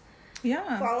pictures.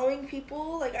 Yeah. Following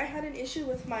people. Like, I had an issue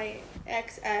with my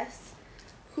ex-S,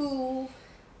 who...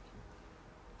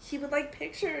 he would like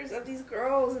pictures of these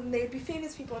girls, and they'd be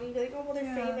famous people, and he'd be like, oh, well,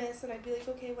 they're famous, and I'd be like,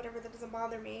 okay, whatever, that doesn't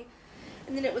bother me.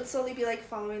 And then it would slowly be, like,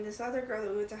 following this other girl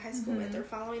that we went to high school with, or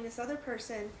following this other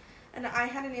person, and I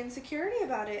had an insecurity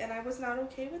about it, and I was not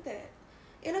okay with it.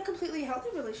 In a completely healthy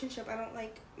relationship, I don't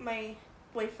like my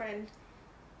boyfriend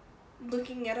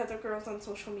looking at other girls on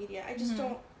social media. I just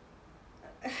don't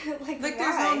like why?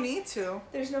 There's no need to.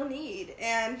 There's no need.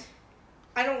 And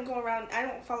I don't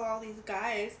follow all these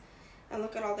guys and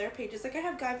look at all their pages. Like, I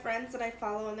have guy friends that I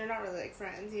follow, and they're not really like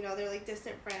friends, you know, they're like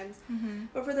distant friends.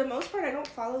 But for the most part, I don't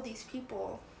follow these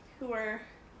people who are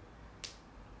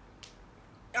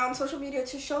on social media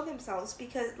to show themselves,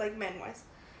 because, like, men-wise,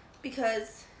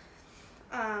 because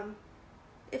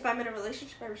if I'm in a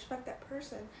relationship, I respect that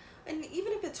person. And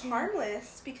even if it's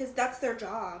harmless, because that's their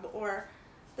job, or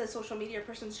the social media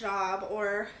person's job,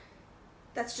 or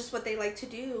that's just what they like to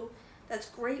do, that's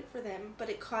great for them. But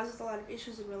it causes a lot of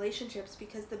issues in relationships,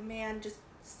 because the man just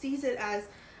sees it as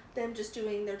them just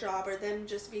doing their job, or them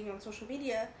just being on social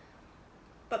media.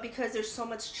 But because there's so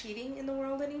much cheating in the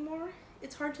world anymore,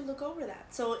 it's hard to look over that.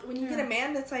 So when you get a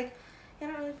man that's like, I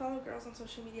don't really follow girls on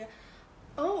social media.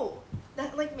 Oh,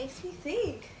 that, like, makes me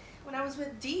think. When I was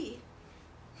with D.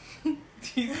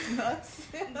 D's nuts.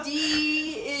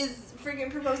 D is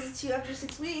freaking proposes to you after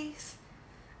 6 weeks.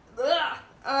 Ugh.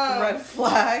 Red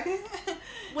flag.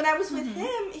 When I was with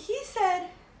him,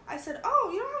 I said, oh,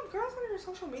 you don't have girls on your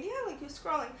social media? Like, you're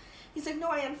scrolling. He's like, no,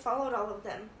 I unfollowed all of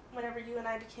them whenever you and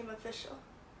I became official.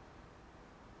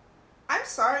 I'm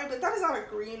sorry, but that is not a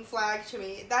green flag to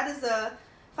me. That is a...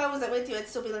 If I wasn't with you, I'd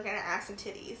still be looking at ass and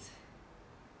titties.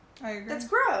 I agree. That's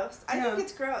gross. I think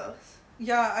it's gross.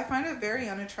 Yeah, I find it very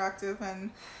unattractive,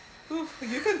 and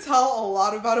you can tell a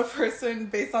lot about a person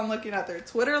based on looking at their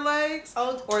Twitter likes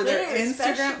or their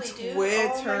Instagram.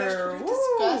 Twitter. Oh my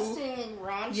gosh, disgusting.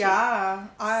 Raunchy. Yeah.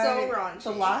 So raunchy.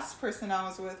 The last person I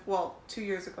was with, 2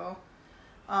 years ago,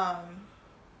 well,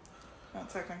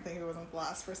 technically he wasn't the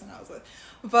last person I was with,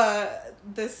 but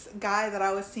this guy that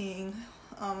I was seeing,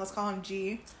 let's call him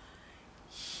G,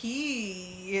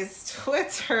 he is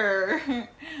Twitter.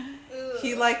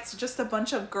 He liked just a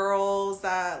bunch of girls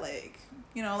that like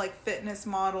fitness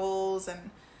models, and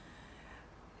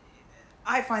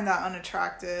I find that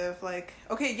unattractive. Like,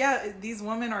 okay, yeah, these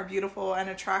women are beautiful and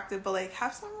attractive, but like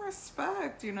have some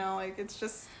respect, like it's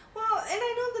just... Well, and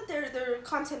I know that their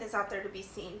content is out there to be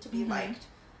seen, to be liked,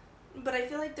 but I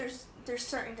feel like there's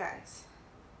certain guys.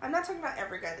 I'm not talking about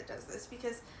every guy that does this,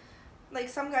 because like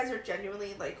some guys are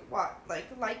genuinely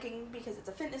liking because it's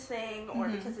a fitness thing, or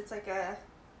because it's like a...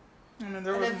 I mean,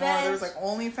 there was more. There was like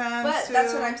OnlyFans. But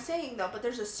that's what I'm saying, though. But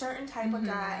there's a certain type of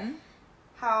guy,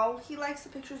 how he likes the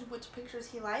pictures, which pictures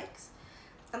he likes,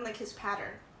 and like his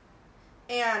pattern,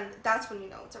 and that's when you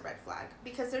know it's a red flag,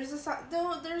 because there's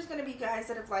gonna be guys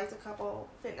that have liked a couple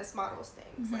fitness models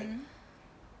things, like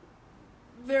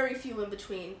very few in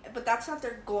between. But that's not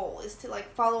their goal, is to like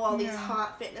follow all these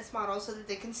hot fitness models so that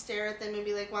they can stare at them and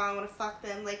be like, wow, I want to fuck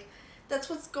them. Like, that's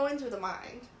what's going through the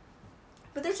mind.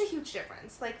 But there's a huge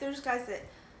difference. Like, there's guys that,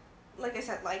 like I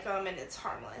said, like them and it's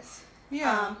harmless.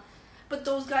 Yeah. But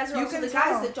those guys are also the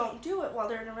guys that don't do it while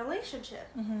they're in a relationship.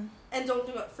 And don't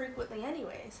do it frequently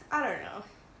anyways. I don't know.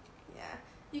 Yeah.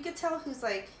 You could tell who's,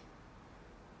 like,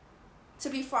 to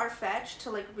be far-fetched, to,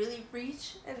 like, really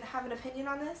reach and have an opinion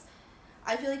on this.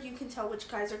 I feel like you can tell which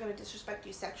guys are going to disrespect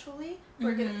you sexually.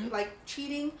 Or are going to, like,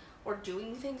 cheating or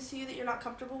doing things to you that you're not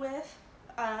comfortable with.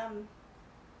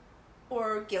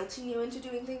 Or guilting you into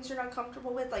doing things you're not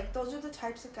comfortable with. Like, those are the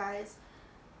types of guys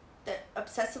that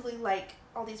obsessively like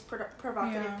all these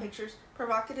provocative pictures.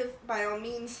 Provocative, by all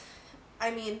means.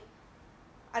 I mean,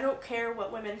 I don't care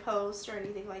what women post or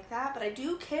anything like that, but I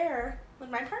do care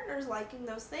when my partner's liking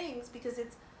those things, because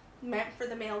it's meant for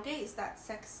the male gaze, that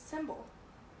sex symbol.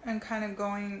 And kind of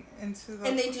going into the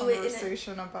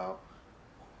conversation about...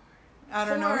 I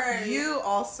don't know if you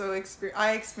also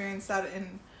I experienced that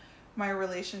in my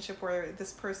relationship, where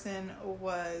this person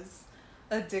was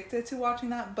addicted to watching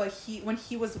that, but when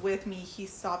he was with me, he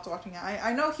stopped watching it.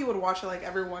 I know he would watch it like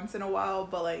every once in a while,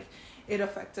 but like it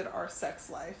affected our sex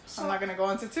life. So, I'm not gonna go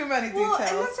into too many details.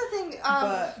 And that's the thing.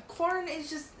 But porn is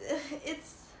just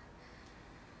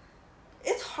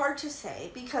it's hard to say,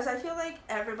 because I feel like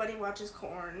everybody watches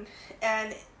porn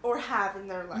or have in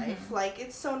their life. Like,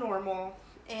 it's so normal,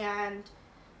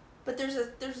 but there's a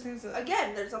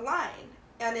line.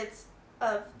 And it's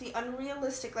of the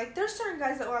unrealistic. Like, there's certain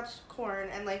guys that watch porn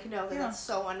and, like, know that that's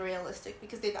so unrealistic,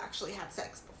 because they've actually had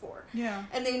sex before. Yeah.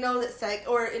 And they know that sex,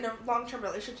 or in a long-term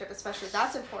relationship especially,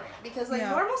 that's important. Because, like,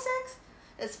 normal sex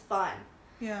is fun.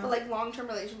 Yeah. But, like, long-term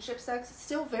relationship sex is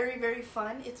still very, very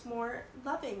fun. It's more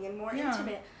loving and more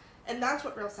intimate. And that's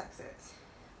what real sex is.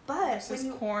 But when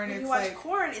you watch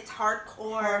corn, it's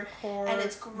hardcore, and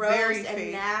it's gross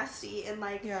and nasty and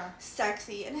like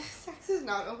sexy, and sex is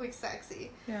not always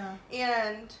sexy. Yeah.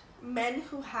 And men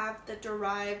who have the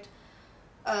derived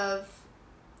of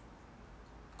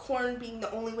corn being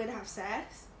the only way to have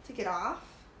sex, to get off,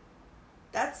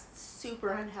 that's super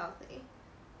unhealthy.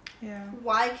 Yeah.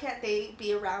 Why can't they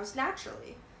be aroused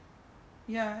naturally?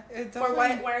 Yeah, it definitely... Or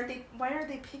why are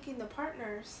they picking the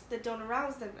partners that don't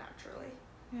arouse them naturally?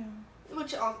 Yeah.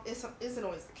 Which isn't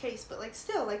always the case, but like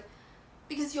still, like,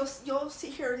 because you'll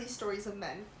hear these stories of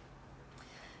men.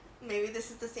 Maybe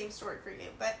this is the same story for you,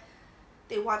 but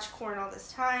they watch porn all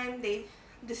this time.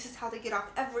 This is how they get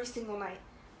off every single night.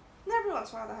 And every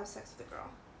once in a while, they have sex with a girl.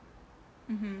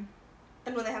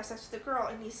 And when they have sex with a girl,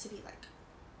 it needs to be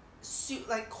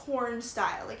like corn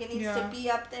style. Like, it needs to be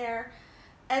up there.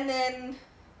 And then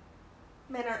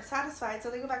men aren't satisfied,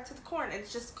 so they go back to the corn.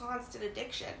 It's just constant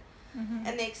addiction.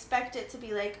 And they expect it to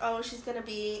be like, oh, she's gonna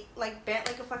be like bent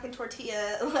like a fucking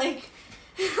tortilla, like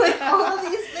all of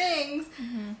these things,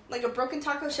 like a broken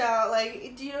taco shell.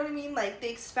 Like, do you know what I mean? Like, they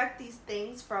expect these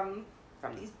things from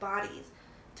these bodies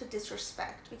to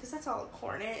disrespect, because that's all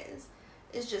corn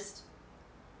is just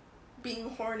being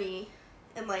horny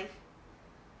and like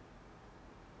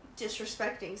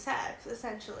disrespecting sex,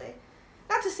 essentially.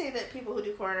 Not to say that people who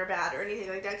do porn are bad or anything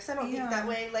like that, because I don't think that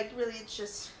way. Like, really, it's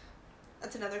just,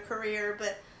 that's another career.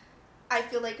 But I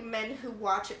feel like men who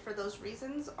watch it for those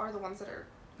reasons are the ones that are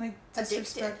like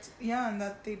disrespect. Addicted. Yeah, and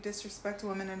that they disrespect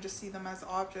women and just see them as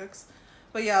objects.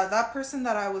 But yeah, that person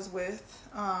that I was with,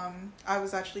 I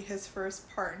was actually his first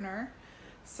partner.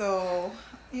 So,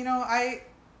 you know, I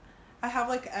have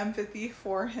like empathy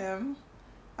for him.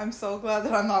 I'm so glad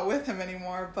that I'm not with him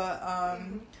anymore, but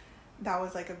that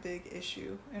was like a big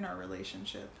issue in our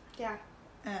relationship. Yeah.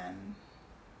 And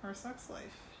our sex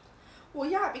life. Well,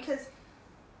 yeah, because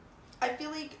I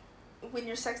feel like when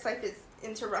your sex life is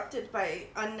interrupted by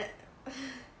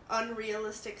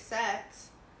unrealistic sex,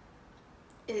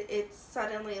 it's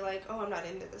suddenly like, oh, I'm not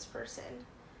into this person,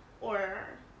 or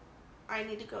I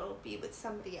need to go be with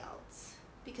somebody else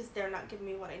because they're not giving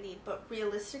me what I need. But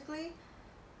realistically,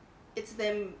 it's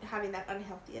them having that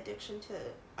unhealthy addiction to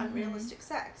unrealistic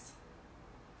sex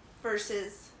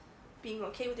versus being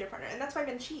okay with your partner. And that's why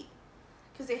men cheat,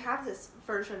 because they have this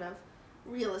version of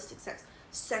realistic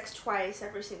sex twice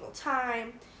every single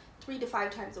time, 3 to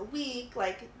 5 times a week.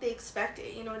 Like, they expect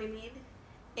it, you know what I mean?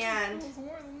 And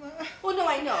more than that. Well, no,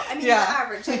 I know. I mean, the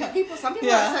average. Like, some people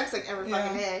have sex like every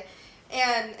fucking day.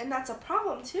 And that's a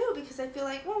problem too, because I feel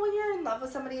like, well, when you're in love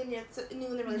with somebody and you're new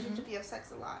in the relationship, you have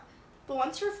sex a lot. But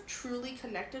once you're truly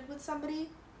connected with somebody,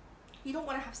 you don't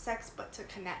want to have sex but to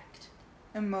connect.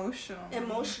 Emotionally.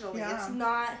 Yeah. It's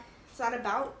not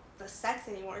about the sex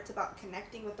anymore. It's about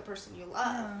connecting with the person you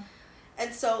love. Yeah.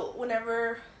 And so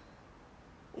whenever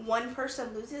one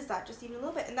person loses that just even a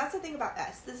little bit, and that's the thing about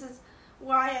us, this is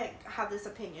why I have this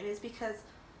opinion, is because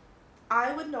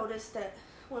I would notice that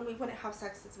when we wouldn't have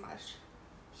sex as much,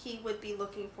 he would be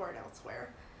looking for it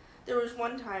elsewhere. There was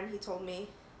one time he told me,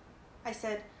 I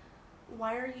said,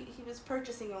 why are you, he was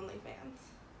purchasing OnlyFans.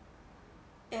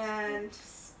 And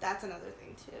that's another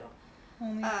thing too.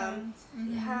 OnlyFans.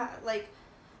 Yeah, like,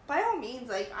 by all means,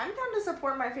 like, I'm down to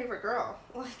support my favorite girl.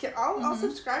 Like, I'll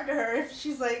subscribe to her if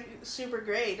she's, like, super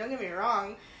great, don't get me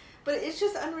wrong. But it's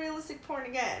just unrealistic porn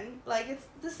again. Like, it's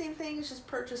the same thing, it's just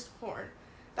purchased porn.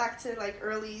 Back to, like,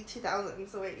 early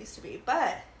 2000s, the way it used to be.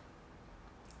 But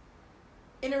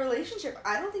in a relationship,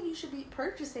 I don't think you should be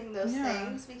purchasing those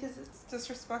things, because it's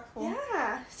disrespectful.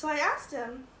 Yeah. So I asked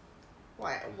him,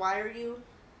 why are you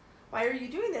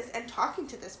doing this and talking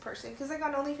to this person? Because, like,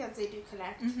 on OnlyFans, they do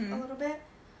connect a little bit.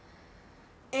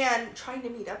 And trying to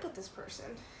meet up with this person.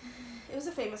 It was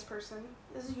a famous person.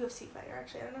 It was a UFC fighter,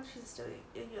 actually. I don't know if she's still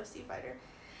a UFC fighter.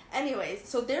 Anyways,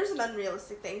 so there's an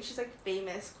unrealistic thing. She's, like,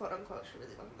 famous, quote unquote. She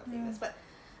really wasn't that famous, but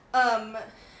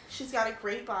she's got a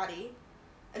great body,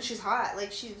 and she's hot.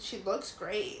 Like, she looks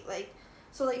great. Like,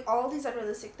 so, like, all these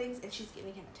unrealistic things, and she's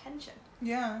giving him attention.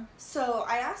 Yeah. So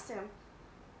I asked him,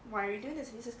 why are you doing this?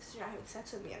 And he says, because you're not having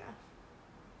sex with me enough.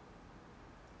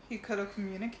 He could have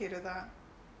communicated that.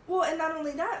 Well, and not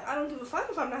only that, I don't give a fuck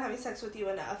if I'm not having sex with you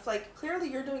enough. Like, clearly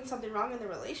you're doing something wrong in the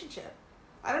relationship.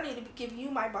 I don't need to give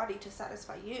you my body to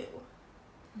satisfy you.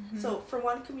 So, for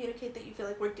one, communicate that you feel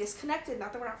like we're disconnected,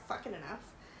 not that we're not fucking enough.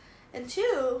 And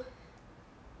 2,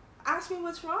 ask me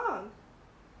what's wrong.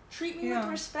 Treat me with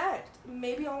respect.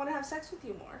 Maybe I'll want to have sex with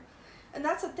you more. And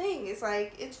that's the thing, is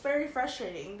like, it's very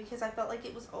frustrating, because I felt like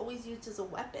it was always used as a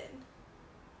weapon.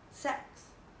 Sex.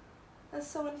 That's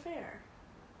so unfair.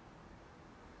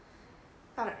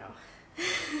 I don't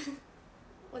know.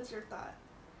 What's your thought?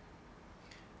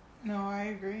 No, I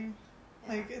agree. Yeah.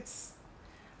 Like,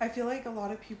 I feel like a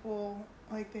lot of people,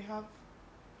 like, they have,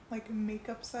 like,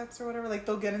 makeup sex or whatever. Like,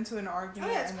 they'll get into an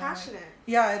argument. Oh, yeah, it's passionate. Like,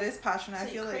 yeah, it is passionate. So I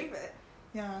feel you crave like. It.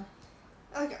 Yeah.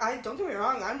 Like, don't get me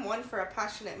wrong, I'm one for a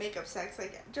passionate makeup sex,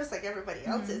 like, just like everybody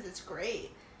else is. It's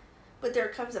great. But there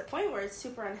comes a point where it's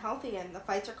super unhealthy, and the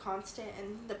fights are constant,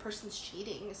 and the person's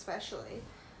cheating, especially.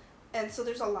 And so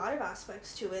there's a lot of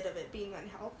aspects to it, of it being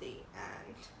unhealthy,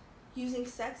 and using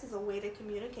sex as a way to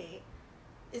communicate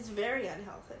is very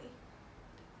unhealthy.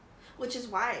 Which is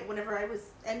why, whenever I was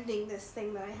ending this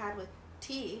thing that I had with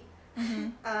T,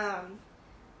 I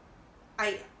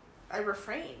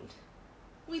refrained.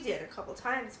 We did a couple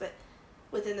times, but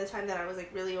within the time that I was,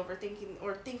 like, really overthinking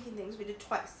or thinking things, we did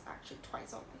twice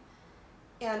only.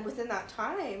 And within that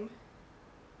time,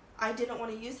 I didn't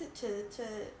want to use it to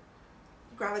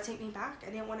gravitate me back. I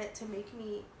didn't want it to make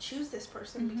me choose this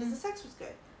person because the sex was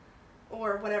good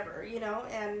or whatever, you know.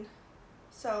 And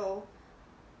so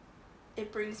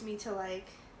it brings me to, like,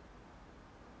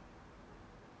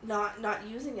 not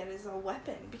using it as a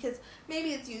weapon, because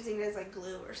maybe it's using it as, like,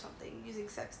 glue or something, using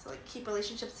sex to, like, keep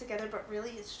relationships together, but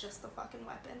really it's just the fucking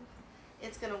weapon.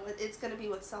 It's gonna be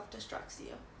what self-destructs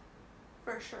you,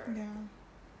 for sure. Yeah.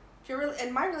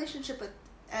 And my relationship with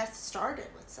S started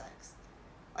with sex.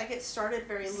 Like, it started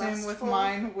very lustful. Same with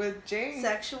mine with Jay.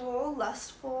 Sexual,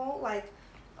 lustful, like,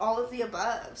 all of the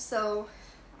above. So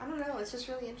I don't know. It's just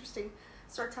really interesting.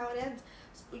 Starts how it ends.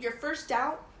 Your first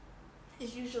doubt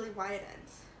is usually why it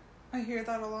ends. I hear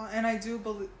that a lot, and I do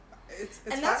believe it's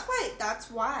and that's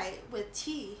why with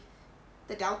T,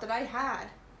 the doubt that I had,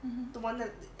 the one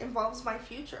that involves my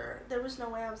future, there was no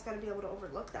way I was going to be able to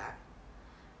overlook that.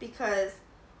 Because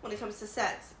when it comes to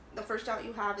sex, the first doubt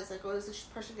you have is like, oh, is this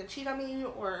person going to cheat on me?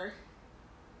 Or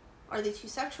are they too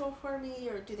sexual for me?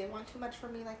 Or do they want too much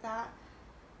from me like that?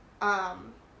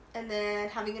 And then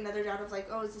having another doubt of like,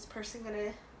 oh, does this person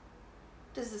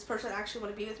actually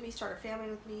want to be with me, start a family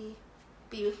with me,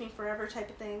 be with me forever type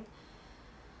of thing?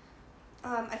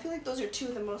 I feel like those are two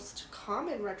of the most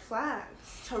common red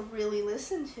flags to really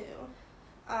listen to.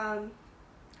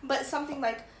 But something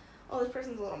like, oh, this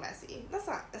person's a little messy. That's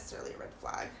not necessarily a red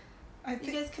flag.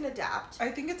 You guys can adapt. I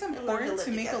think it's important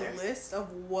to make together. A list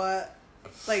of what,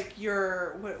 like,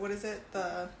 your, what is it?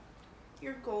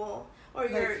 Your goal. Or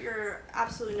like, your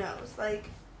absolute no's. Like.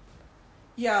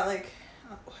 Yeah, like,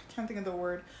 I can't think of the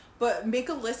word. But make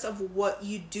a list of what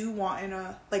you do want in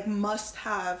a, like, must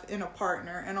have in a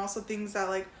partner. And also things that,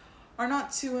 like, are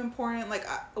not too important. Like,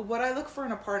 what I look for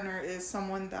in a partner is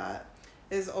someone that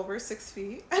is over 6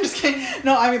 feet. I'm just kidding.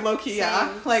 No, I mean, low-key,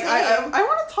 yeah. Like, I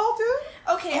want a tall dude.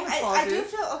 Okay, I do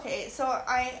feel, okay, so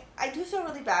I do feel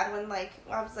really bad when, like,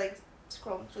 I was, like,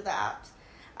 scrolling through the apps.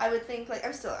 I would think, like,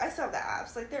 I still have the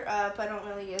apps. Like, they're up. I don't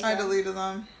really use them. I deleted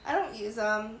them. I don't use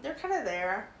them. They're kind of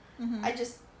there.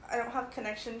 I don't have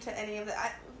connection to any of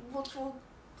that, which we'll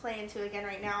play into again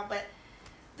right now. But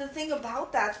the thing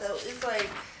about that, though, is, like,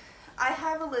 I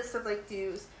have a list of, like,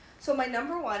 do's. So my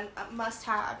number one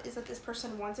must-have is that this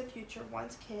person wants a future,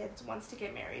 wants kids, wants to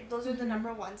get married. Those are the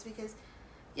number ones because,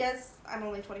 yes, I'm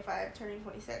only 25, turning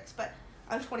 26, but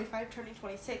I'm 25, turning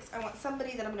 26. I want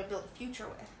somebody that I'm going to build a future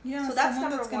with. Yeah, so that's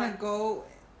number one.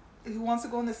 Who wants to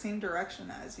go in the same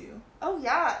direction as you. Oh,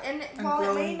 yeah. And while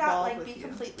it may not, like, be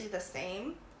completely the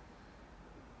same,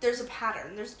 there's a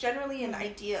pattern. There's generally an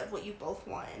idea of what you both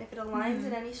want. And if it aligns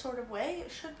in any sort of way,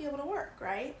 it should be able to work,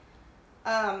 right?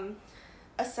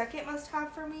 A second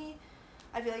must-have for me,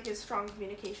 I feel like, is strong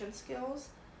communication skills.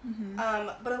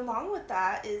 But along with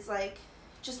that is, like,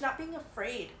 just not being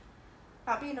afraid.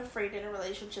 Not being afraid in a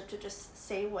relationship to just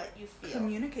say what you feel.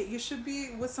 Communicate. You should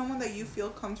be with someone that you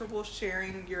feel comfortable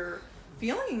sharing your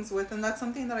feelings with. And that's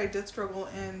something that I did struggle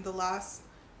in the last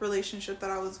relationship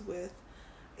that I was with.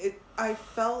 I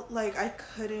felt like I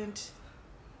couldn't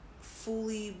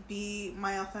fully be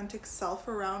my authentic self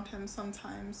around him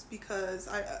sometimes because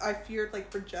I feared,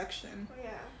 like, rejection. Oh,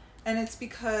 yeah. And it's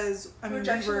because, I mean,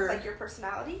 rejection with, like, your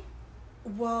personality?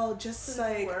 Well, just,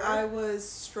 like, I was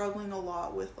struggling a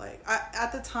lot with, like,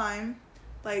 at the time,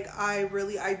 like, I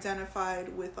really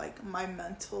identified with, like, my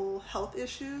mental health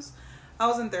issues. I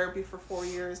was in therapy for 4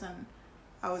 years, and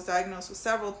I was diagnosed with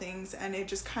several things, and it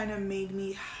just kind of made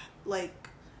me, like,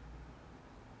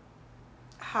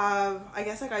 have, I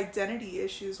guess, like, identity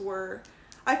issues where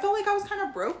I felt like I was kind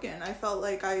of broken. I felt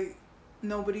like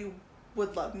nobody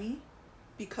would love me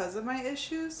because of my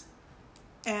issues.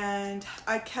 And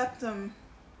I kept them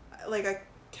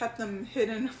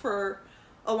hidden for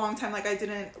a long time. Like, I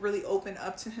didn't really open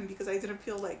up to him because I didn't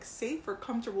feel, like, safe or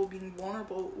comfortable being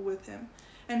vulnerable with him.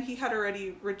 And he had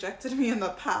already rejected me in the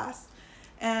past.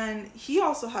 And he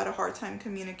also had a hard time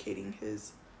communicating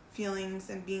his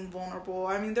feelings and being vulnerable.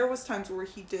 I mean, there was times where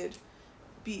he did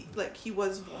he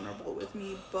was vulnerable with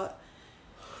me, but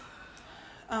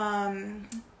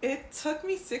it took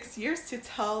me 6 years to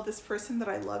tell this person that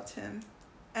I loved him.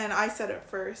 And I said it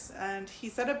first, and he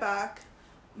said it back,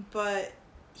 but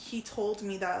he told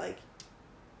me that,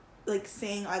 like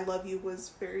saying I love you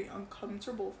was very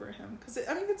uncomfortable for him, because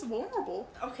it's vulnerable.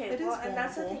 Okay, and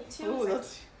that's the thing too. Ooh,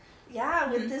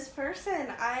 with this person,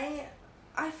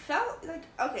 I felt like,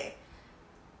 okay,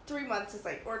 3 months is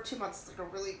like, or 2 months is like a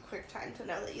really quick time to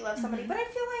know that you love somebody. But I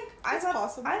feel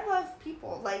like I love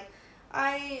people. Like,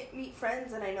 I meet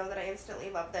friends and I know that I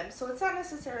instantly love them. So it's not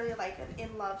necessarily like an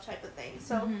in love type of thing.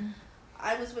 So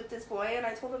I was with this boy and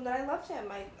I told him that I loved him.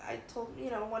 I told,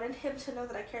 wanted him to know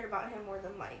that I cared about him more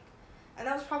than like, and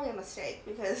that was probably a mistake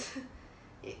because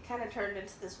it kind of turned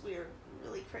into this weird,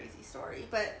 really crazy story.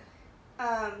 But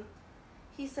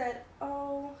he said,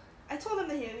 oh, I told him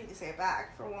that he didn't need to say it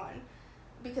back, for one,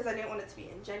 because I didn't want it to be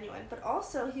ingenuine. But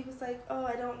also, he was like, oh,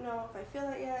 I don't know if I feel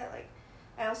that yet. Like,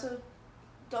 I also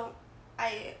don't,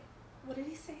 what did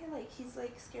he say? Like, he's,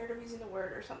 like, scared of using the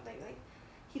word or something. Like,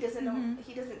 he doesn't know,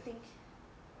 he doesn't think,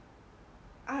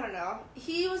 I don't know.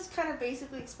 He was kind of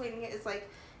basically explaining it as, like,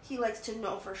 he likes to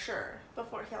know for sure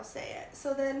before he'll say it.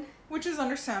 So then... Which is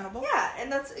understandable. Yeah,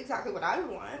 and that's exactly what I would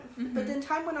want. But then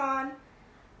time went on.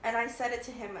 And I said it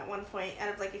to him at one point out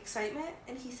of, like, excitement,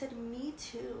 and he said, me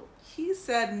too. He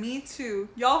said, me too.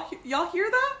 Y'all hear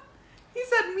that? He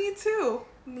said, me too.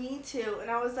 Me too. And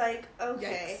I was like,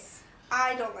 okay. Yikes.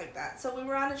 I don't like that. So we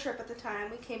were on a trip at the time.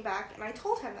 We came back, and I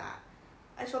told him that.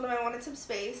 I told him I wanted some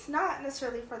space. Not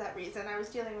necessarily for that reason. I was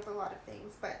dealing with a lot of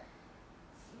things, but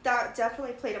that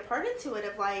definitely played a part into it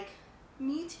of, like,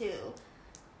 me too.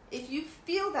 If you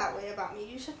feel that way about me,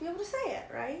 you should be able to say it,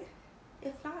 right?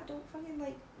 If not, don't fucking,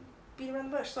 like, beat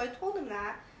around the bush. So I told him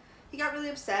that. He got really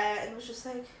upset and was just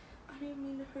like, I didn't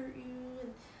mean to hurt you,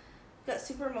 and got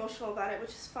super emotional about it,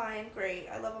 which is fine, great.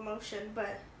 I love emotion,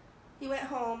 but he went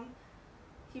home.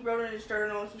 He wrote in his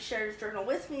journal. He shared his journal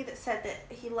with me that said that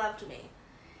he loved me.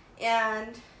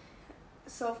 And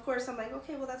so, of course, I'm like,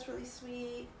 okay, well, that's really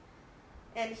sweet.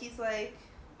 And he's like,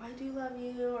 I do love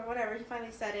you, or whatever. He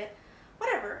finally said it.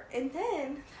 Whatever. And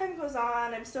then time goes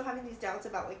on. I'm still having these doubts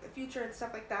about, like, the future and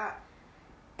stuff like that.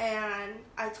 And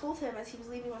I told him as he was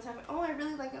leaving one time, oh, I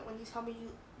really like it when you tell me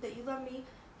that you love me.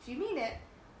 If you mean it,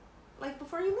 like,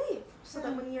 before you leave. So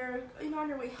that when you're, on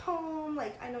your way home,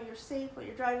 like, I know you're safe while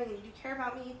you're driving and you do care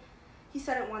about me. He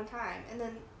said it one time. And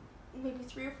then maybe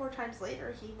 3 or 4 times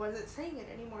later, he wasn't saying it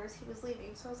anymore as he was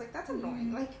leaving. So I was like, that's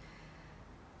annoying. Like,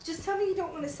 just tell me you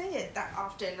don't want to say it that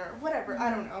often or whatever.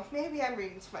 I don't know. Maybe I'm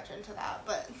reading too much into that,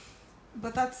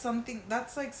 but that's something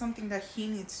that he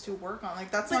needs to work on.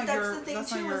 Like, that's but not that's your the thing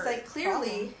that's too, not was like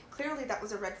problem. clearly that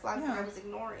was a red flag that I was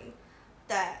ignoring.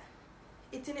 That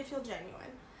it didn't feel genuine.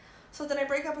 So then I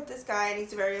break up with this guy and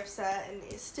he's very upset, and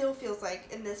it still feels like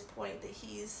in this point that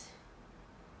he's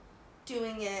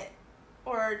doing it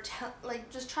or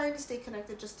like just trying to stay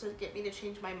connected just to get me to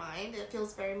change my mind. It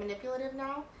feels very manipulative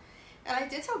now. And I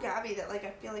did tell Gabby that, like, I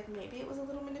feel like maybe it was a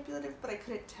little manipulative, but I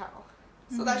couldn't tell.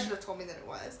 So that should have told me that it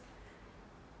was.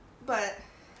 But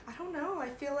I don't know. I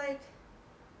feel like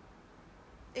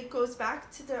it goes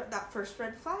back to that first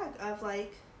red flag of,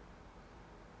 like,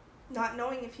 not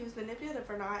knowing if he was manipulative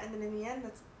or not. And then in the end,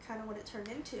 that's kind of what it turned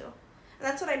into. And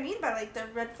that's what I mean by, like, the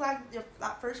red flag,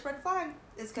 that first red flag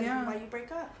is going to be why you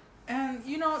break up. And,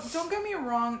 don't get me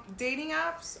wrong, dating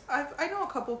apps, I know a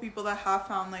couple people that have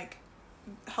found, like,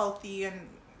 healthy and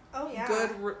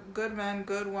good men,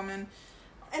 good women,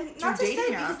 and not to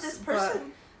say because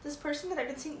this person that I've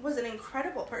been seeing was an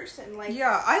incredible person. Like,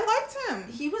 yeah, I liked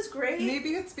him. He was great. Maybe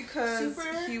it's because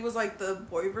he was like the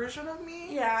boy version of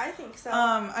me. Yeah, I think so.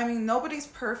 I mean, nobody's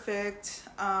perfect.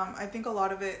 I think a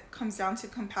lot of it comes down to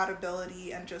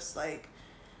compatibility and just like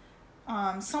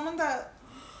someone that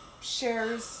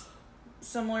shares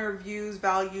similar views,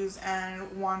 values,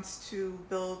 and wants to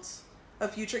build a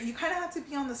future. You kind of have to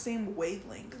be on the same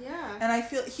wavelength. Yeah. And I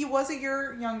feel he was a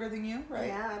year younger than you, right?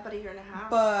 Yeah, about 1.5 years.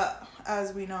 But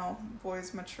as we know,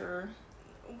 boys mature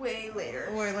way later.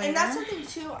 And that's the thing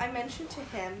too. I mentioned to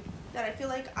him that I feel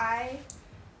like I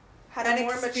had a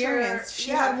more mature. She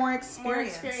had more experience. More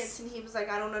experience, and he was like,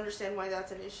 I don't understand why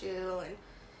that's an issue, and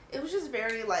it was just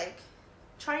very like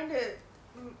trying to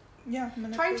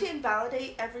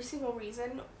invalidate every single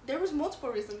reason. There was multiple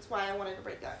reasons why I wanted to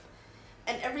break up.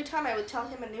 And every time I would tell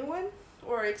him a new one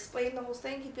or explain the whole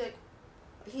thing, he'd be like,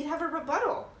 he'd have a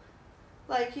rebuttal.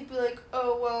 Like, he'd be like,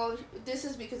 oh, well, this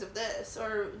is because of this,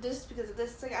 or this is because of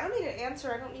this. It's like, I don't need an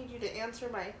answer. I don't need you to answer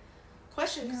my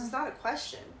question because it's not a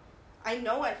question. I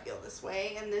know I feel this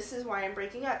way, and this is why I'm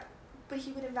breaking up. But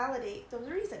he would invalidate those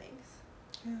reasonings.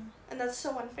 Yeah. And that's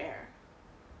so unfair.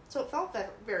 So it felt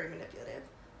very manipulative.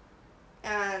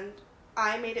 And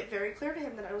I made it very clear to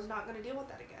him that I was not going to deal with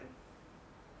that again.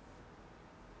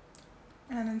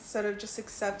 And instead of just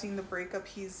accepting the breakup,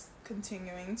 he's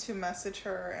continuing to message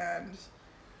her and...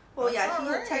 Well,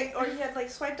 yeah, he had like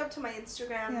swiped up to my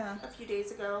Instagram a few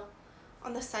days ago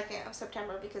on the 2nd of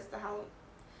September because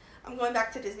I'm going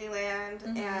back to Disneyland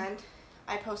and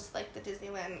I posted like the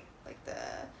Disneyland, like the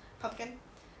pumpkin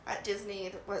at Disney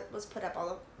that was put up, all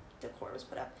the decor was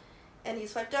put up. And he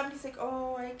swiped up and he's like,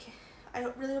 oh, I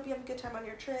really hope you have a good time on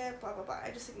your trip, blah, blah, blah.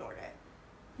 I just ignored it.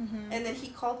 Mm-hmm. And then he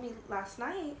called me last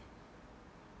night.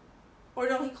 Or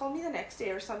no, he called me the next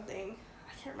day or something.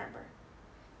 I can't remember.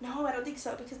 No, I don't think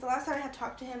so. Because the last time I had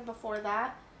talked to him before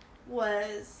that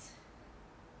was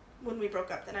when we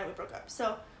broke up. The night we broke up.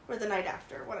 So, or the night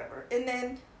after, whatever. And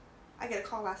then I get a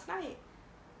call last night.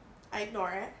 I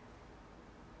ignore it.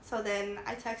 So then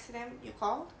I texted him, you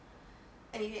called?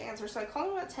 And he didn't answer. So I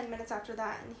called him about 10 minutes after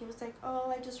that. And he was like,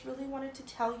 oh, I just really wanted to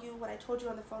tell you what I told you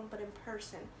on the phone, but in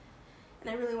person. And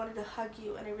I really wanted to hug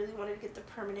you, and I really wanted to get the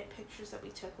permanent pictures that we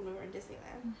took when we were in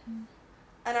Disneyland. Mm-hmm.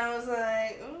 And I was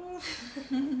like,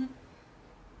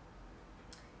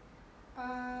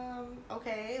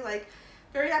 okay. Like,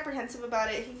 very apprehensive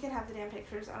about it. He can have the damn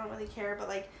pictures. I don't really care, but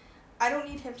like, I don't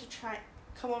need him to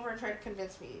come over and try to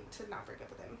convince me to not break up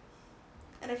with him.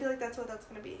 And I feel like that's what that's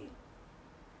gonna be.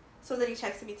 So then he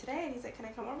texted me today, and he's like, "Can I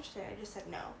come over today?" I just said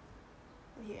no,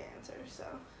 and he didn't answer. So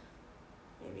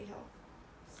maybe he'll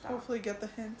stop. Hopefully, get the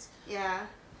hint. Yeah.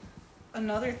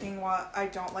 Another thing what I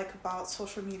don't like about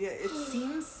social media, it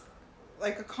seems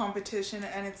like a competition,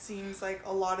 and it seems like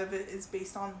a lot of it is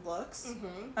based on looks.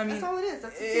 Mm-hmm. I mean, that's all it is.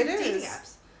 That's the same dating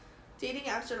apps. Dating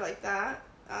apps are like that.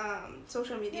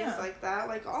 Social media is like that.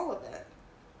 Like all of it.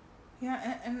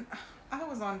 Yeah, and I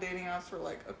was on dating apps for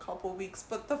like a couple weeks,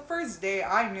 but the first day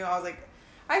I knew,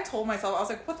 I told myself, I was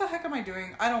like, what the heck am I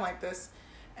doing? I don't like this.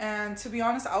 And to be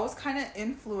honest, I was kind of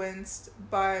influenced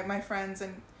by my friends,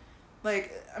 and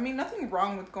like, I mean, nothing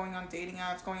wrong with going on dating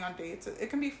apps, going on dates. It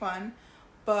can be fun,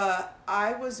 but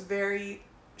I was very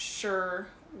sure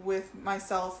with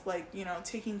myself, like, you know,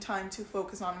 taking time to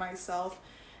focus on myself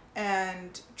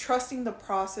and trusting the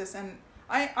process. And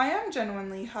I am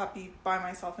genuinely happy by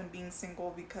myself and being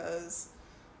single because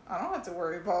I don't have to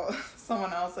worry about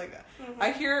someone else. Like,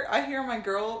 I hear my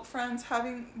girlfriends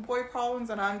having boy problems,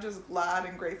 and I'm just glad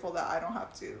and grateful that I don't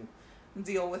have to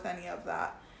deal with any of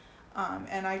that.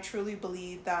 And I truly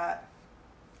believe that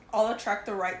I'll attract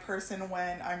the right person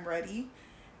when I'm ready,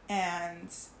 and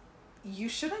you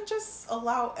shouldn't just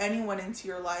allow anyone into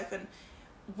your life. And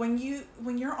when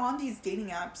you're on these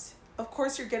dating apps, of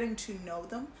course you're getting to know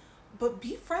them, but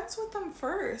be friends with them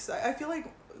first. I feel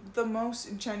like the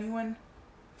most genuine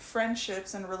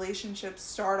friendships and relationships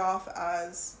start off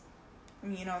as,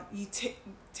 you know, you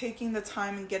taking the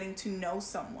time and getting to know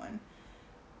someone.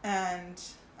 And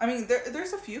I mean,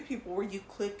 there's a few people where you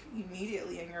click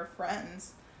immediately and you're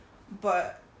friends,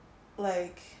 but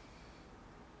like,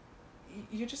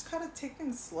 you just gotta take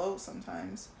things slow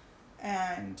sometimes.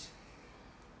 And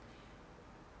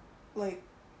like,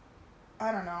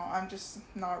 I don't know, I'm just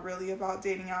not really about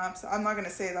dating apps. I'm not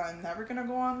gonna say that I'm never gonna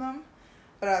go on them,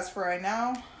 but as for right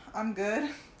now, I'm good.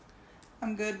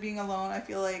 I'm good being alone. I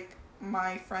feel like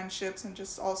my friendships and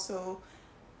just also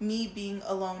me being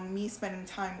alone, me spending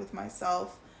time with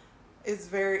myself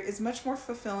is much more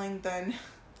fulfilling than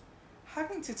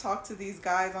having to talk to these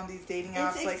guys on these dating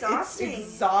apps. It's exhausting. Like, it's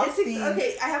exhausting.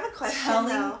 Okay, I have a question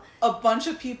telling a bunch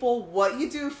of people what you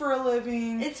do for a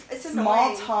living. It's small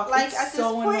annoying. talk. Like, it's at so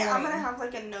this point, annoying. I'm gonna have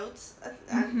like a notes.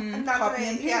 Copy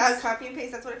and paste. Yeah, copy and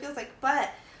paste. That's what it feels like.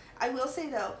 But I will say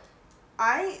though,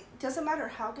 doesn't matter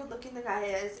how good looking the guy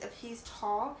is. If he's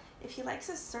tall, if he likes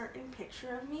a certain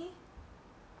picture of me,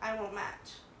 I won't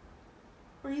match.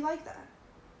 Were you like that?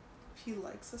 He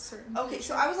likes a certain picture.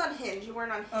 So I was on Hinge. You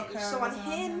weren't on Hinge. Okay, so on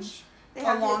Hinge, they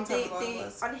have on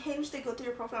Hinge they go through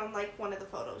your profile on like one of the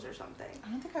photos or something. I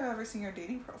don't think I've ever seen your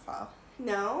dating profile.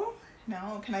 No?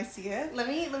 No, can I see it? Let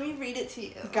me read it to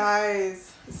you.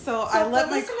 Guys, so I let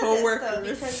my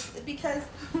coworkers because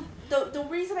the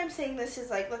reason I'm saying this is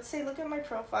like, let's say look at my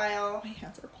profile. My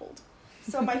hands are cold.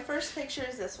 So my first picture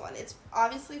is this one. It's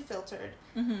obviously filtered.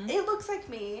 Mm-hmm. It looks like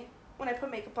me when I put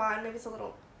makeup on. Maybe it's a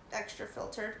little extra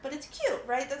filtered, but it's cute,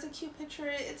 right? That's a cute picture.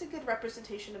 It's a good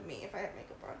representation of me if I have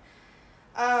makeup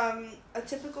on. A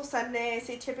typical Sunday, I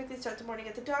say typically start the morning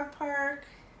at the dog park,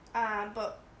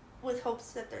 but with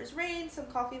hopes that there's rain, some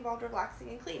coffee involved, relaxing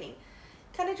and cleaning.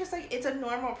 Kind of just like, it's a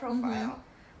normal profile. Mm-hmm.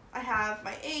 I have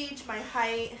my age, my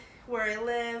height, where I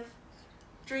live,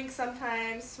 drink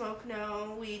sometimes, smoke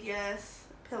no, weed yes,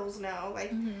 pills no.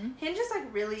 Like, Hinge is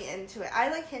like really into it. I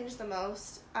like Hinge the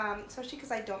most, especially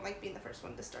because I don't like being the first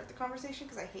one to start the conversation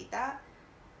because I hate that.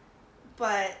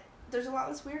 But there's a lot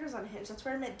less weirdos on Hinge. That's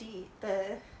where I met D.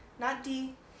 Not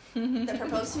D that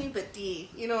proposed to me, but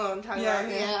D. You know what I'm talking about?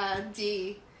 Yeah,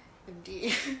 D. And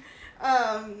D.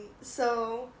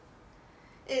 So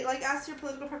it like asks your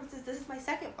political preferences. This is my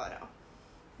second photo.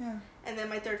 Yeah. And then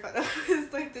my third photo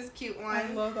is like this cute one. I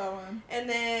love that one. And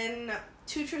then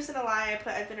 2 truths and a lie.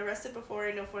 I've been arrested before.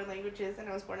 I know 4 languages, and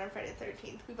I was born on Friday the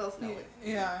 13th. We both know it.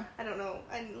 Yeah. I don't know.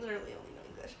 I literally only know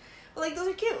English. But like, those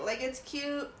are cute. Like, it's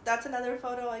cute. That's another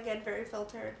photo. Again, very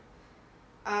filtered.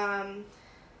 I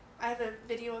have a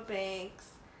video of Banks.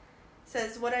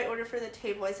 Says what I ordered for the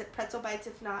table. I said pretzel bites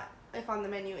if on the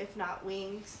menu, if not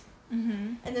wings.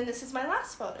 Mm-hmm. And then this is my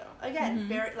last photo. Again,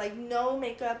 very like no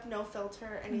makeup, no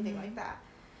filter, anything like that.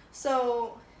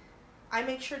 So I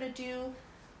make sure to do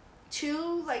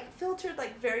 2 like filtered,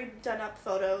 like very done up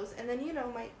photos, and then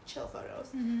my chill photos.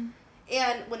 Mm-hmm.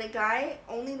 And when a guy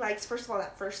only likes, first of all,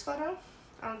 that first photo,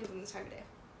 I don't give him the time of day,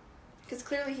 because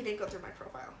clearly he didn't go through my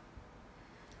profile.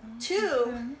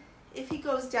 2, if he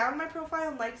goes down my profile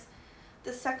and likes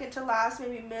the second to last,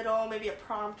 maybe middle, maybe a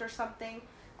prompt or something,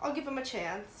 I'll give him a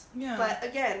chance. Yeah. But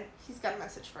again, he's got to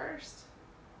message first.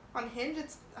 On Hinge,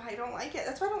 I don't like it.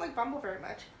 That's why I don't like Bumble very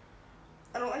much.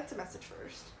 I don't like to message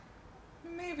first.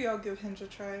 Maybe I'll give Hinge a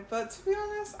try, but to be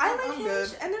honest, I like I'm Hinge,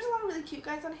 good. and there's a lot of really cute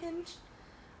guys on Hinge.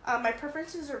 My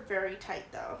preferences are very tight,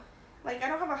 though. Like, I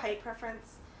don't have a height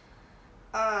preference.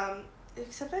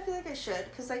 Except I feel like I should,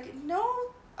 because, like,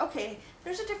 okay,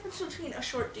 there's a difference between a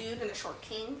short dude and a short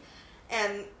king,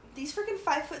 and these freaking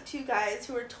 5'2" guys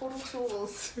who are total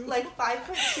tools, like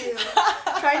 5'2",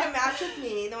 trying to match with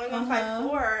me, knowing I'm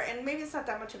 5'4", and maybe it's not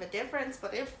that much of a difference,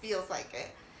 but it feels like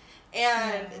it.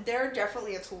 And they're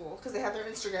definitely a tool, because they have their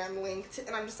Instagram linked,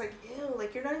 and I'm just like, ew,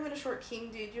 like, you're not even a short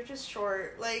king, dude, you're just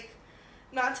short, like,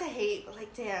 not to hate, but,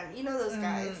 like, damn, you know those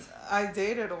guys. I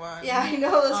dated one. Yeah, I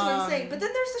know, that's what I'm saying, but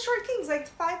then there's the short kings, like,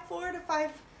 5'4" to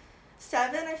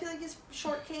 5'7", I feel like is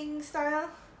short king style,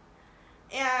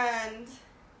 and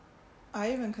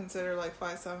I even consider, like,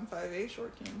 5'7", 5'8"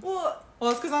 short kings. Well,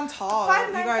 it's because I'm tall. 5'9",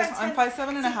 you guys, 5'10". I'm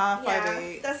 5'7" and a half, yeah,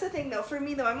 5'8". That's the thing, though. For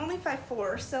me, though, I'm only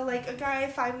 5'4", so, like, a guy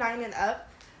 5'9" and up,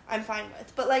 I'm fine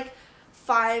with. But, like,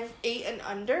 5'8" and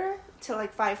under to,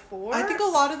 like, 5'4". I think a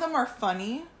lot of them are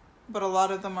funny, but a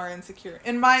lot of them are insecure.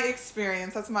 In my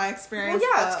experience, that's my experience. Well,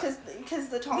 yeah, it's because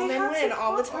the tall men win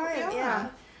all the time. Yeah.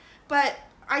 But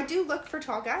I do look for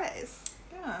tall guys.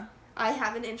 Yeah. I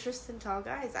have an interest in tall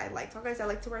guys. I like tall guys. I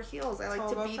like to wear heels. I like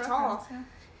to be tall. Yeah.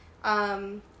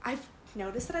 I've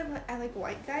noticed that I like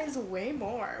white guys way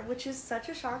more, which is such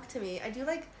a shock to me. I do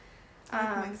like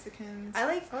Mexicans. I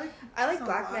like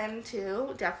black men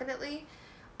too, definitely.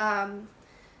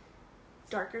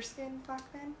 Darker skinned black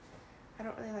men. I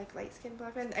don't really like light skinned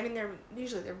black men. I mean, they're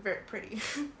very pretty.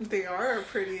 They are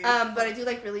pretty. But I do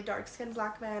like really dark skinned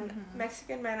black men. Mm-hmm.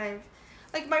 Mexican men,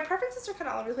 my preferences are kind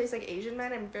of all over the place. Like Asian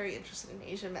men, I'm very interested in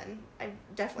Asian men. I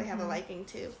definitely have a liking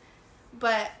to.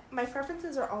 But my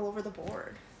preferences are all over the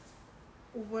board.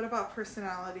 What about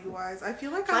personality-wise? I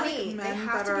feel like funny. I like men they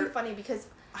have to be funny because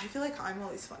I feel like I'm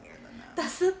always funnier than them.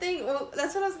 That's the thing. Well,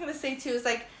 that's what I was gonna say too. Is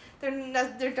like they're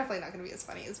definitely not gonna be as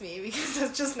funny as me because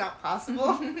that's just not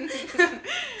possible.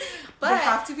 But they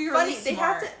have to be really funny. Smart. They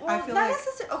have to. Well, I feel not like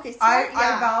necessarily. Okay, smart.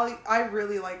 I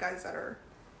really like guys that are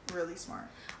really smart.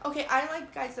 Okay, I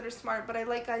like guys that are smart, but I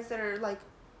like guys that are like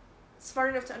smart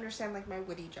enough to understand like my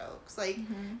witty jokes. Like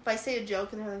if I say a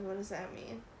joke and they're like, "What does that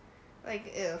mean?"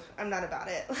 Like, ew, I'm not about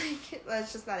it. Like,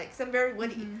 that's just not it. Because I'm very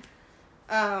witty.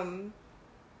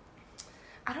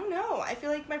 I don't know. I feel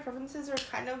like my preferences are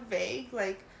kind of vague.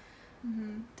 Like,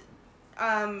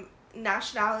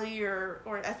 nationality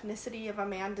or ethnicity of a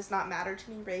man does not matter to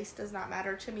me. Race does not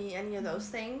matter to me. Any of those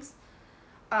things.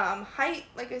 Height,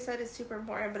 like I said, is super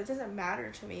important, but it doesn't matter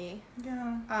to me.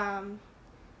 Yeah.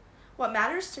 What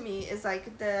matters to me is,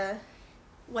 like,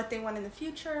 what they want in the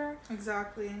future.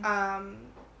 Exactly.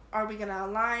 Are we gonna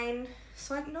align?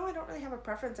 So, I don't really have a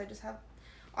preference. I just have...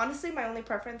 Honestly, my only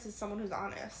preference is someone who's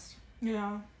honest.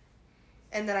 Yeah.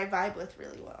 And that I vibe with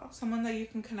really well. Someone that you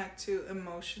can connect to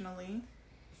emotionally.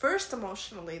 First,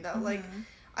 emotionally, though. Like,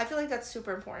 I feel like that's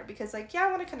super important. Because, like, yeah, I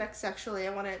want to connect sexually.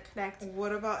 I want to connect...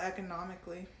 What about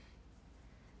economically?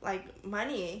 Like,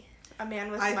 money. A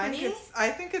man with money? I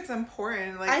think it's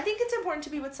important. Like, I think it's important to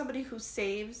be with somebody who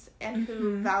saves and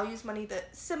who values money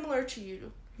that's similar to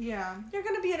you. Yeah. You're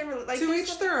going to be in a... Like, to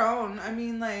each their own. I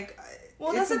mean, like...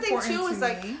 Well, that's the thing, too, is,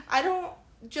 like, I don't...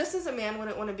 Just as a man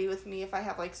wouldn't want to be with me if I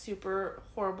have, like, super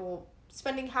horrible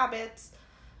spending habits.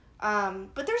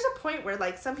 But there's a point where,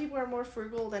 like, some people are more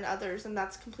frugal than others, and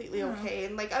that's completely okay.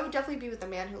 And, like, I would definitely be with a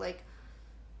man who, like,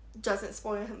 doesn't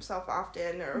spoil himself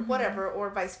often or whatever,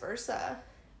 or vice versa.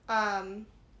 But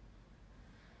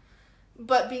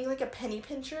being, like, a penny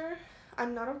pincher,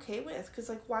 I'm not okay with. Because,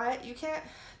 like, why? You can't...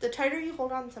 The tighter you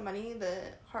hold on to money, the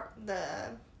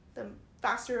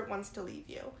faster it wants to leave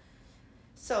you.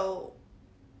 So...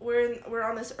 We're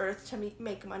on this earth to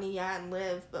make money, and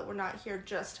live, but we're not here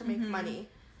just to make money.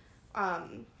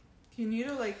 You need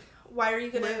to, like... Why are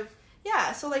you gonna... Live,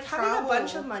 yeah, so, like, having a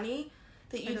bunch of money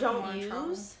that you don't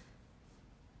use...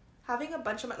 Having a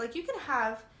bunch of money... Like, you can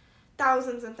have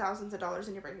thousands and thousands of dollars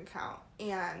in your bank account,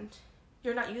 and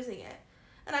you're not using it.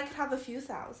 And I could have a few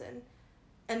thousand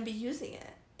and be using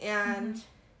it. And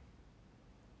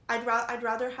I'd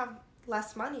rather have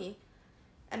less money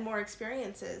and more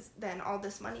experiences than all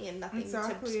this money and nothing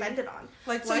to spend it on.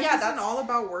 Like, life isn't all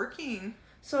about working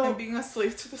and being a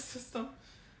slave to the system.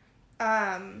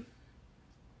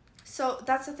 So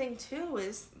that's the thing too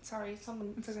is... Sorry,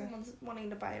 someone's wanting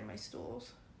to buy my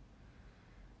stools.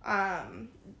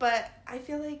 But I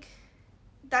feel like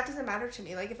that doesn't matter to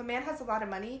me. Like, if a man has a lot of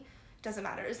money, it doesn't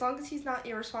matter. As long as he's not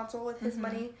irresponsible with his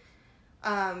money,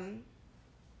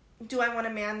 do I want a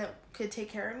man that could take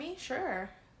care of me? Sure.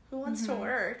 Who wants to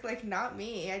work? Like, not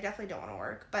me. I definitely don't want to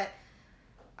work. But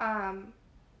I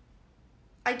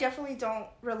definitely don't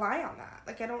rely on that.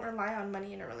 Like, I don't rely on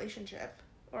money in a relationship.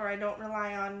 Or I don't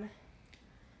rely on...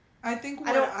 I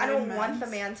don't want the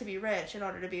man to be rich in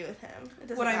order to be with him. It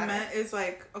doesn't matter. I meant is,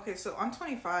 like, okay, so I'm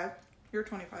 25. You're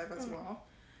 25 as well.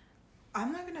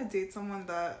 I'm not going to date someone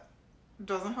that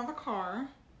doesn't have a car,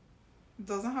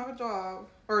 doesn't have a job,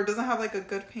 or doesn't have, like, a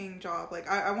good paying job. Like,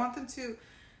 I want them to,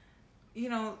 you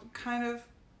know, kind of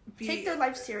be... Take their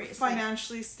life seriously.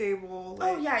 Financially stable.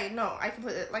 Like, oh, yeah, no, I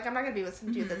completely... Like, I'm not going to be with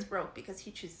some dude that's broke because he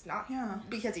chooses not. Yeah.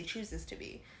 Because he chooses to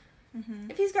be.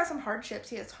 If he's got some hardships,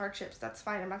 he has hardships. That's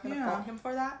fine. I'm not going to fault him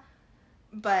for that.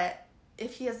 But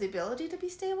if he has the ability to be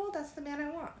stable, that's the man I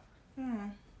want.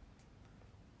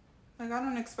 Like, I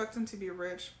don't expect him to be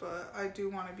rich, but I do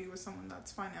want to be with someone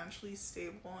that's financially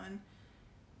stable and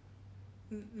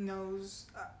knows...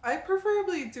 I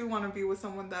preferably do want to be with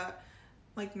someone that,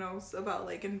 like, knows about,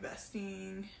 like,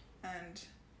 investing and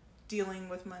dealing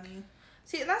with money.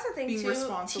 See, and that's the thing, being too.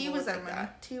 T was like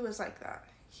that. T was like that.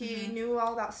 He knew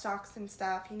all about stocks and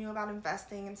stuff. He knew about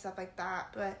investing and stuff like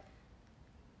that. But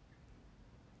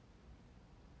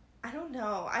I don't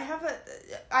know.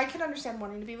 I can understand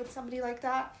wanting to be with somebody like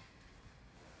that.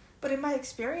 But in my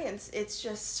experience,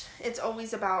 it's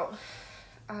always about,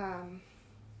 I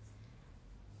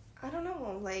don't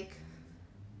know, like,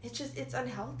 it's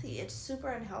unhealthy. It's super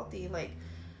unhealthy. Like,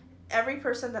 every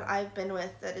person that I've been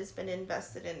with that has been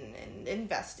invested in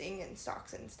investing in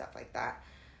stocks and stuff like that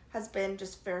has been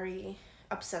just very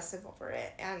obsessive over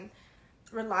it and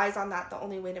relies on that the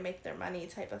only way to make their money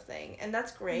type of thing. And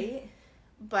that's great,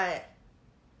 but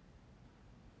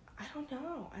I don't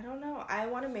know. I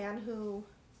want a man who...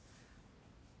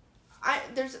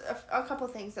 There's a couple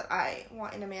things that I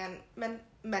want in a man.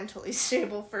 Mentally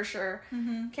stable, for sure.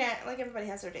 Can't... Like, everybody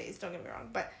has their days, don't get me wrong.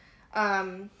 But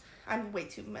I'm way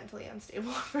too mentally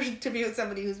unstable to be with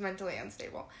somebody who's mentally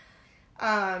unstable.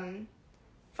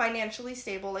 Financially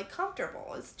stable, like,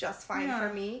 comfortable is just fine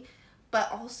for me, but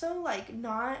also, like,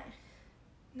 not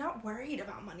worried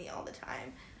about money all the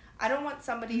time. I don't want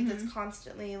somebody that's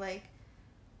constantly like,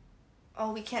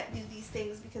 oh, we can't do these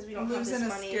things because we don't have this money.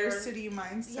 Lives in a scarcity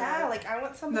mindset. Yeah, like, I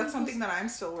want somebody... That's something that I'm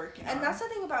still working on. And that's the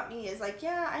thing about me is, like,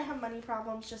 yeah, I have money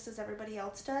problems just as everybody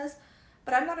else does,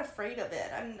 but I'm not afraid of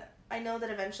it. I know that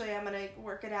eventually I'm going to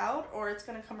work it out, or it's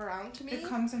going to come around to me. It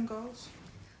comes and goes.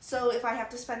 So if I have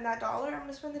to spend that dollar, I'm going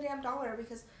to spend the damn dollar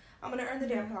because I'm going to earn the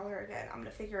damn dollar again. I'm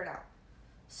going to figure it out.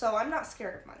 So I'm not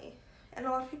scared of money. And a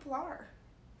lot of people are.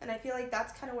 And I feel like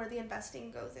that's kind of where the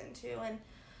investing goes into. And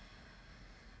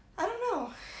I don't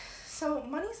know. So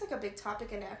money's like a big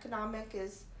topic, and economic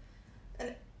is...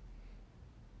 And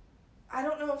I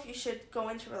don't know if you should go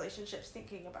into relationships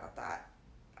thinking about that.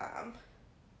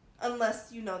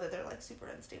 Unless you know that they're, like, super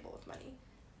unstable with money.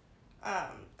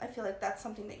 I feel like that's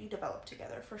something that you develop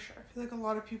together, for sure. I feel like a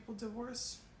lot of people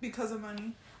divorce because of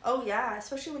money. Oh, yeah.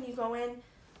 Especially when you go in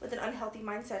with an unhealthy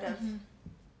mindset of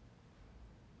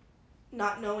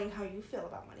not knowing how you feel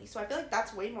about money. So I feel like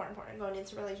that's way more important going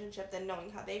into a relationship than knowing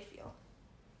how they feel.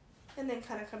 And then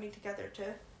kind of coming together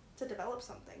to develop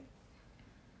something.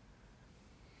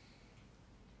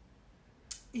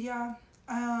 Yeah.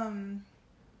 I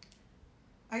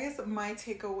guess my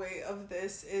takeaway of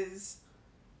this is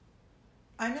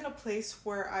I'm in a place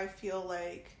where I feel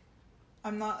like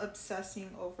I'm not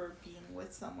obsessing over being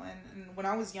with someone. And when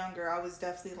I was younger, I was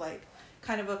definitely, like,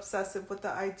 kind of obsessive with the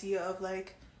idea of,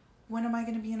 like, when am I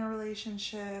going to be in a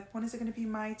relationship? When is it going to be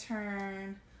my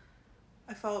turn?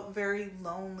 I felt very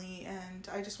lonely, and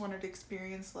I just wanted to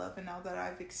experience love. And now that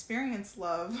I've experienced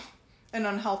love and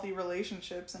unhealthy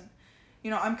relationships, and, you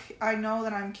know, I know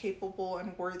that I'm capable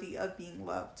and worthy of being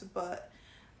loved, but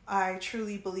I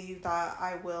truly believe that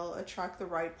I will attract the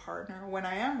right partner when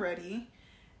I am ready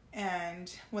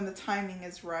and when the timing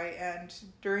is right. And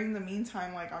during the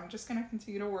meantime, like, I'm just going to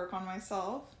continue to work on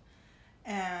myself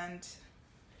and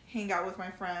hang out with my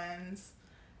friends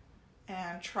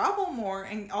and travel more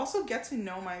and also get to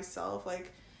know myself.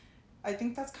 Like, I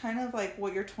think that's kind of like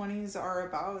what your 20s are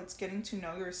about. It's getting to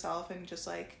know yourself and just,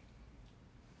 like,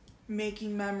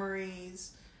 making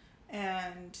memories.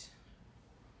 And,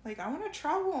 like, I want to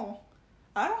travel.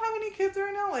 I don't have any kids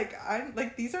right now.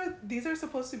 Like, these are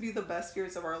supposed to be the best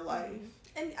years of our life.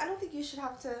 And I don't think you should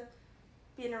have to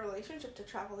be in a relationship to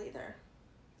travel either.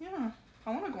 Yeah. I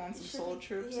want to go on some solo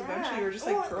trips eventually, or just,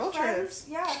 like, girl friends, trips.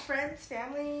 Yeah, friends,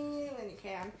 family, when you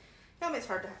can. Family's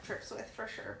hard to have trips with, for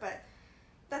sure, but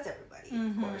that's everybody,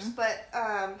 of course. But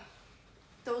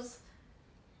those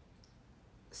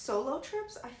solo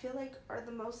trips, I feel like, are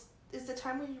the most is the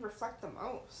time when you reflect the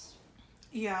most.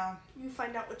 Yeah. You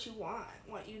find out what you want,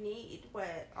 what you need,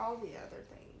 what all the other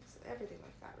things, everything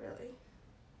like that, really.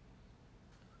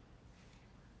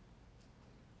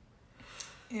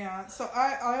 Yeah, so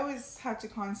I always have to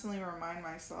constantly remind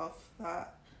myself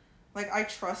that, like, I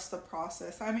trust the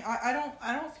process. I mean, I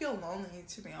don't feel lonely,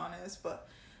 to be honest, but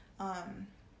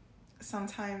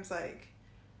sometimes, like,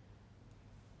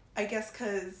 I guess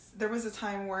because there was a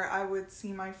time where I would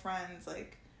see my friends,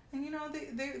 like, and, you know,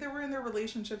 they were in their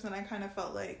relationships, and I kind of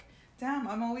felt like, damn,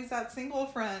 I'm always that single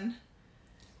friend.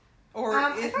 Or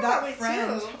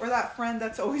that friend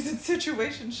that's always in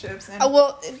situationships. And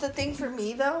well, the thing for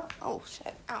me, though,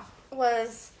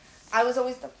 was I was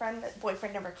always the friend that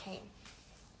boyfriend never came.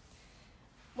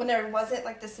 When there wasn't,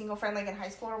 like, the single friend, like, in high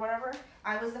school or whatever,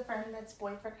 I was the friend that's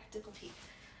boyfriend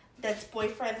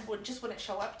wouldn't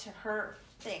show up to her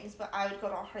things, but I would go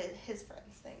to all his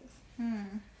friends' things.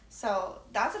 So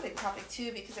that's a big topic,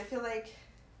 too, because I feel like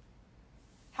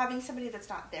having somebody that's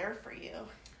not there for you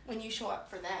when you show up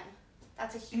for them,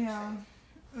 that's a huge thing.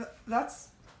 That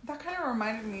kind of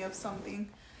reminded me of something.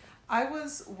 I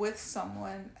was with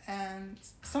someone, and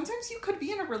sometimes you could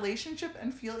be in a relationship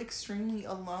and feel extremely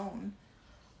alone.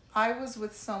 I was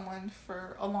with someone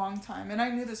for a long time, and I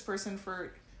knew this person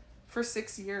for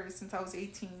 6 years, since I was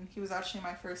 18. He was actually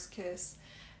my first kiss.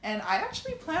 And I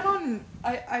actually plan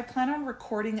on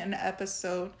recording an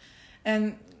episode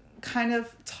and kind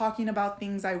of talking about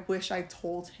things I wish I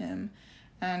told him.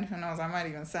 And who knows, I might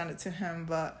even send it to him,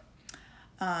 but,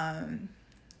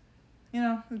 you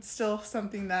know, it's still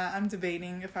something that I'm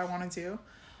debating if I want to do.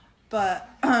 But,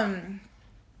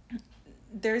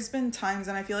 there's been times,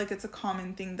 and I feel like it's a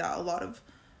common thing that a lot of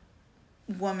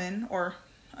women, or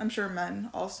I'm sure men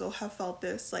also have felt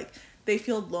this, like, they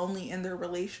feel lonely in their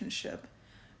relationship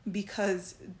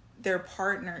because their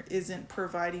partner isn't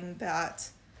providing that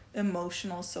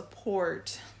emotional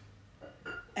support.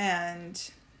 And,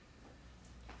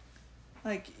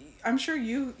 like, I'm sure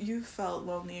you felt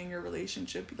lonely in your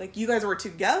relationship. Like, you guys were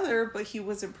together, but he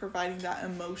wasn't providing that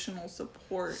emotional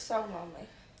support. So lonely.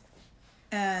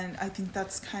 And I think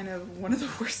that's kind of one of the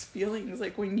worst feelings,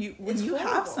 like, when you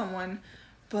have someone,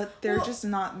 but they're just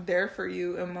not there for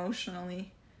you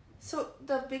emotionally. So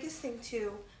the biggest thing,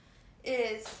 too,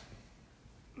 is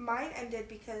mine ended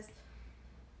because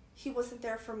he wasn't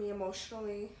there for me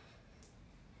emotionally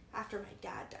after my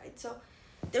dad died. So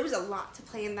there was a lot to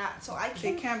play in that. So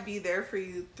they can't be there for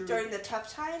you during the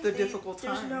tough times, difficult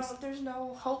times. There's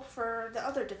no hope for the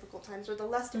other difficult times or the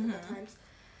less difficult times.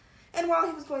 And while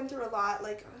he was going through a lot,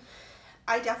 like,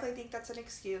 I definitely think that's an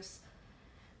excuse,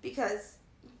 because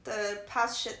the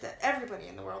past shit that everybody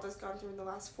in the world has gone through in the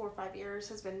last 4 or 5 years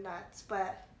has been nuts,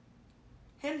 but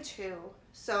him too.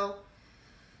 So,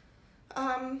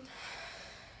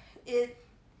 it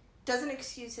doesn't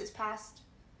excuse his past,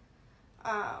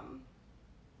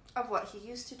 of what he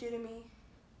used to do to me,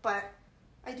 but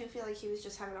I do feel like he was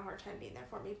just having a hard time being there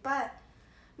for me. But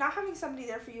not having somebody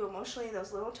there for you emotionally in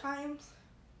those little times,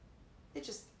 it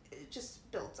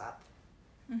just builds up.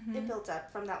 It builds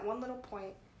up from that one little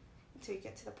point until you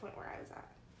get to the point where I was at,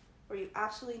 where you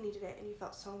absolutely needed it and you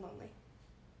felt so lonely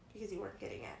because you weren't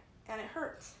getting it, and it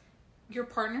hurts. Your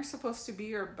partner's supposed to be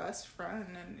your best friend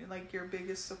and, like, your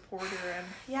biggest supporter, and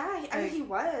yeah, I mean, he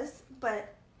was,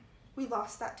 but we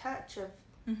lost that touch of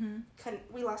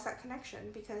we lost that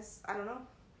connection because I don't know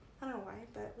why,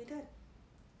 but we did.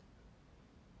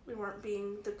 We weren't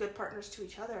being the good partners to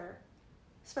each other,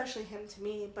 especially him to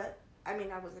me, but I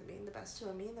mean, I wasn't being the best to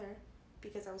him either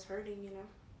because I was hurting, you know.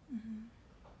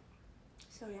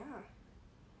 So yeah,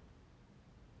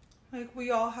 like,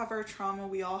 we all have our trauma,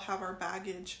 we all have our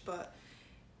baggage, but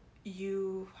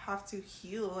you have to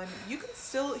heal, and you can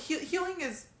still healing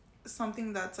is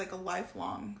something that's like a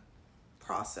lifelong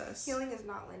process. Healing is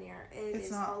not linear. It's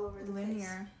not all over the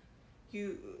linear place.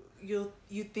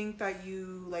 You think that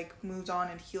you, like, moved on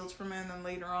and healed from it, and then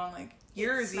later on, like,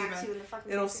 years even,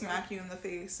 it'll smack you in the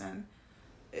face, and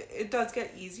it does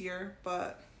get easier,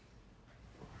 but,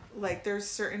 like, there's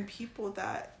certain people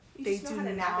that you just know how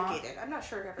to navigate it. I'm not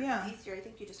sure it ever gets easier. I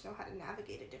think you just know how to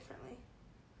navigate it differently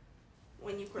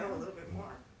when you grow a little bit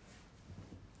more.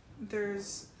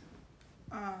 There's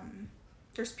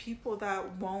people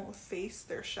that won't face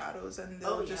their shadows, and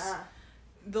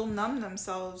they'll numb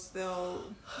themselves.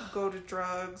 They'll go to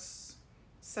drugs,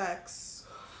 sex,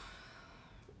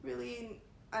 really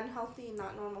unhealthy,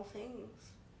 not normal things,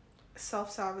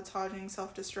 self-sabotaging,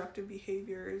 self-destructive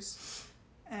behaviors,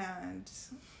 and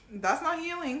that's not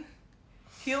healing.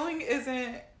 Healing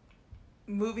isn't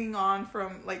moving on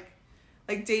from, like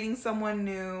dating someone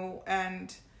new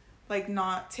and, like,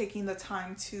 not taking the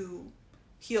time to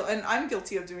heal. And I'm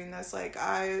guilty of doing this. Like,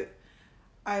 I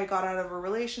got out of a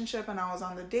relationship and I was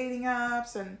on the dating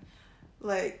apps, and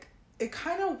like it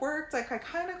kind of worked. Like, I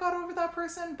kind of got over that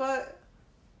person, but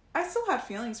I still had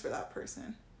feelings for that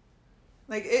person.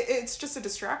 Like, it's just a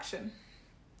distraction.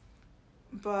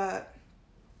 But,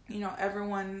 you know,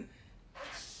 everyone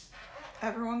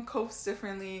copes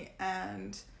differently,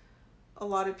 and a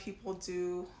lot of people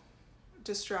do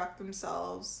distract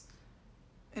themselves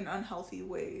in unhealthy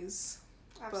ways.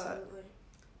 Absolutely.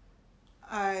 But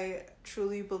I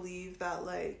truly believe that,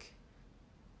 like,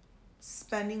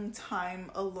 spending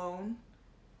time alone,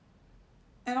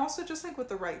 and also just, like, with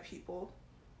the right people,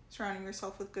 surrounding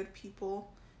yourself with good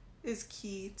people, is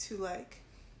key to, like,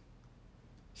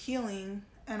 healing,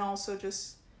 and also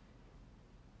just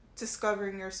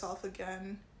discovering yourself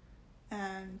again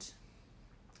and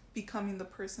becoming the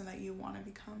person that you want to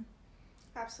become.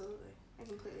 Absolutely. I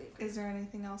completely agree. Is there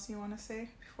anything else you want to say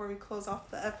before we close off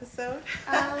the episode?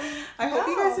 I hope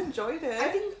you guys enjoyed it.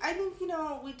 I think you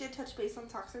know, we did touch base on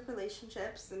toxic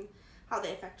relationships and how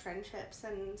they affect friendships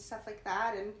and stuff like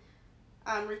that, and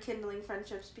rekindling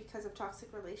friendships because of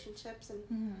toxic relationships,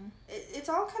 and it's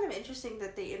all kind of interesting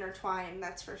that they intertwine,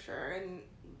 that's for sure. And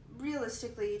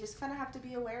realistically, you just kind of have to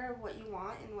be aware of what you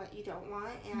want and what you don't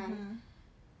want, and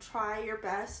try your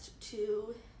best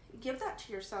to give that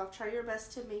to yourself. Try your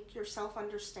best to make yourself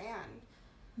understand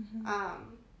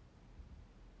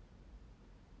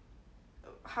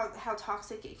how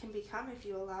toxic it can become if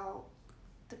you allow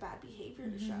the bad behavior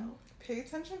to show. Pay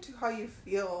attention to how you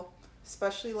feel,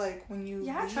 especially like when you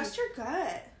trust your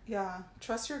gut.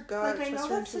 Trust your gut. Like, I know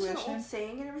that's intuition. such an old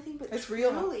saying and everything, but it's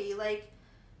truly, real. like,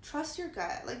 trust your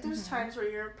gut. Like, there's times where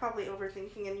you're probably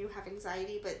overthinking and you have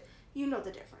anxiety, but you know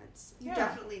the difference. You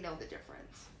definitely know the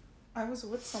difference. I was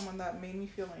with someone that made me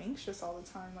feel anxious all the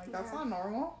time. Like, that's not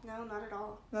normal. No, not at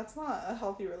all. That's not a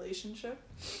healthy relationship.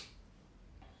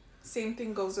 Same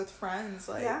thing goes with friends.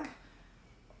 Like,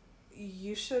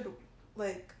 you should,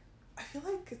 like, I feel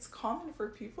like it's common for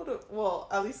people to, well,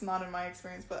 at least not in my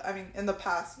experience, but I mean, in the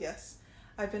past, yes.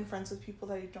 I've been friends with people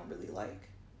that you don't really like.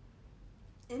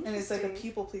 And it's like a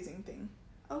people-pleasing thing.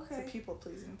 Okay. It's a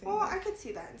people-pleasing thing. Well, I could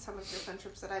see that in some of your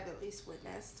friendships that I've at least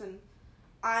witnessed, and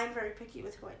I'm very picky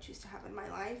with who I choose to have in my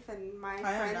life, and my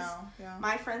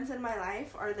friends in my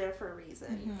life are there for a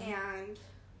reason, and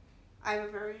I have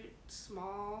a very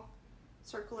small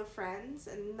circle of friends,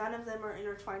 and none of them are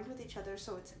intertwined with each other,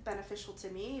 so it's beneficial to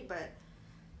me. But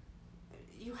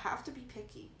you have to be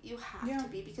picky. You have to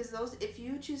be, because if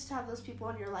you choose to have those people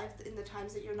in your life in the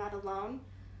times that you're not alone,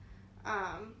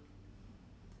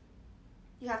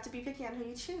 you have to be picky on who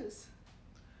you choose.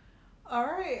 All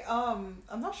right. I'm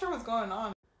not sure what's going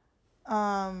on.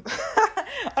 I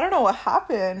don't know what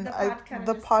happened.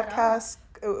 The podcast,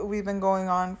 we've been going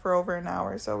on for over an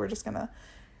hour, so we're just gonna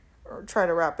try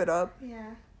to wrap it up.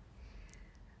 Yeah.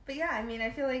 But yeah, I mean, I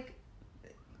feel like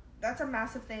that's a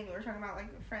massive thing. We're talking about,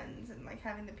 like, friends and, like,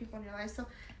 having the people in your life. So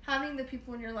having the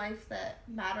people in your life that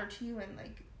matter to you and,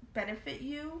 like, benefit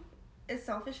you, as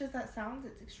selfish as that sounds,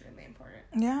 it's extremely important.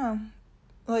 Yeah.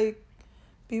 Like,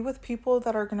 be with people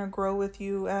that are going to grow with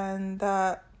you, and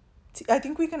that I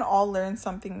think we can all learn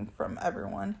something from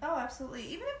everyone. Oh, absolutely.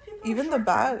 Even if people even the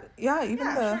bad,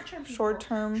 the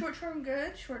short-term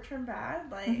good, short-term bad,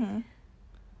 like,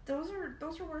 those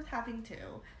are worth having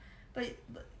too. But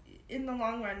in the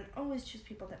long run, always choose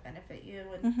people that benefit you,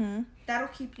 and that'll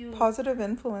keep you positive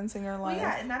influence in your life. Well,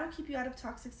 yeah, and that'll keep you out of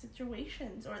toxic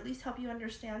situations, or at least help you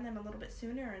understand them a little bit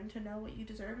sooner, and to know what you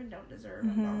deserve and don't deserve,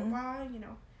 and blah blah blah.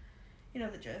 You know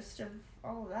the gist of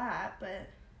all of that, but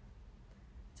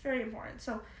it's very important.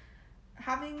 So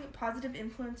having positive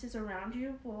influences around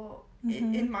you will,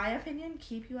 in my opinion,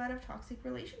 keep you out of toxic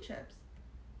relationships.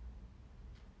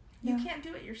 You can't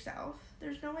do it yourself.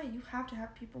 There's no way. You have to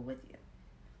have people with you.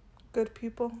 Good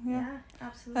people, yeah,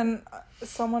 absolutely.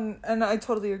 And I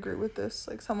totally agree with this.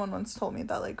 Like, someone once told me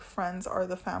that, like, friends are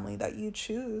the family that you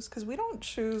choose, because we don't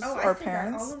choose our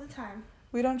parents. I say that all of the time.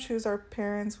 We don't choose our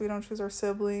parents. We don't choose our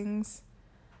siblings,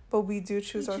 but we do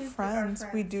choose our friends.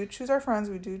 We do choose our friends.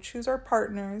 We do choose our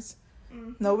partners.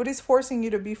 Nobody's forcing you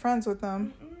to be friends with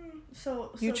them.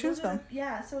 So you choose them.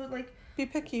 So, like, be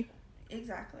picky.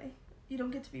 Exactly. You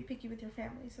don't get to be picky with your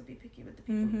family, so be picky with the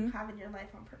people you have in your life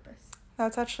on purpose.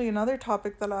 That's actually another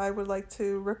topic that I would like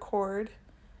to record.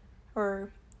 I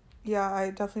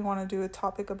definitely want to do a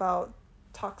topic about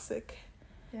toxic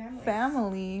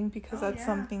family, because that's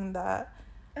something that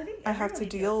I have to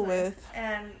deal with.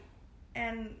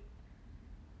 And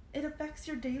it affects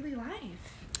your daily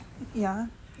life. Yeah.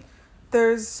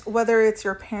 There's, whether it's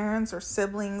your parents or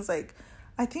siblings, like,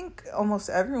 I think almost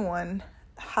everyone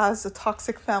has a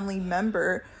toxic family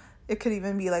member. It could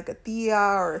even be like a tia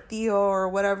or a tío or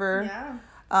whatever. Yeah.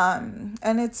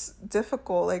 And it's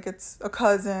difficult. Like, it's a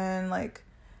cousin. Like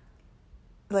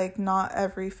not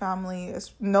every family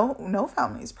is, no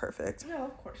family is perfect. No,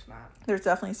 of course not. There's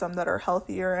definitely some that are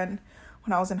healthier. And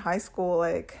when I was in high school,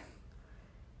 like,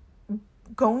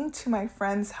 going to my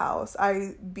friend's house,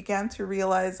 I began to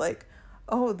realize, like,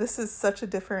 oh, this is such a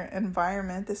different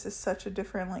environment. This is such a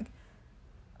different,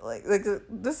 like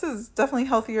this is definitely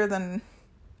healthier than,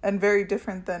 and very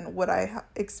different than what I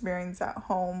experienced at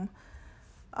home.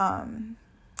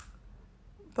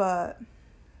 But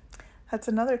that's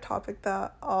another topic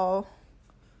that I'll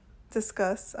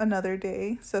discuss another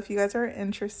day. So if you guys are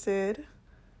interested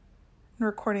in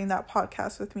recording that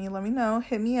podcast with me, let me know.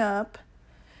 Hit me up.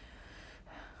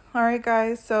 All right,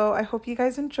 guys. So I hope you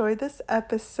guys enjoyed this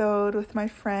episode with my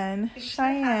friend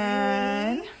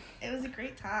Cheyenne. It was a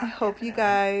great time. I hope you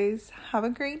guys have a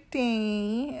great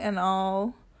day, and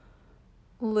I'll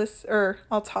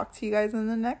talk to you guys in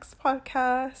the next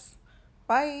podcast.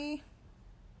 Bye.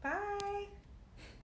 Bye.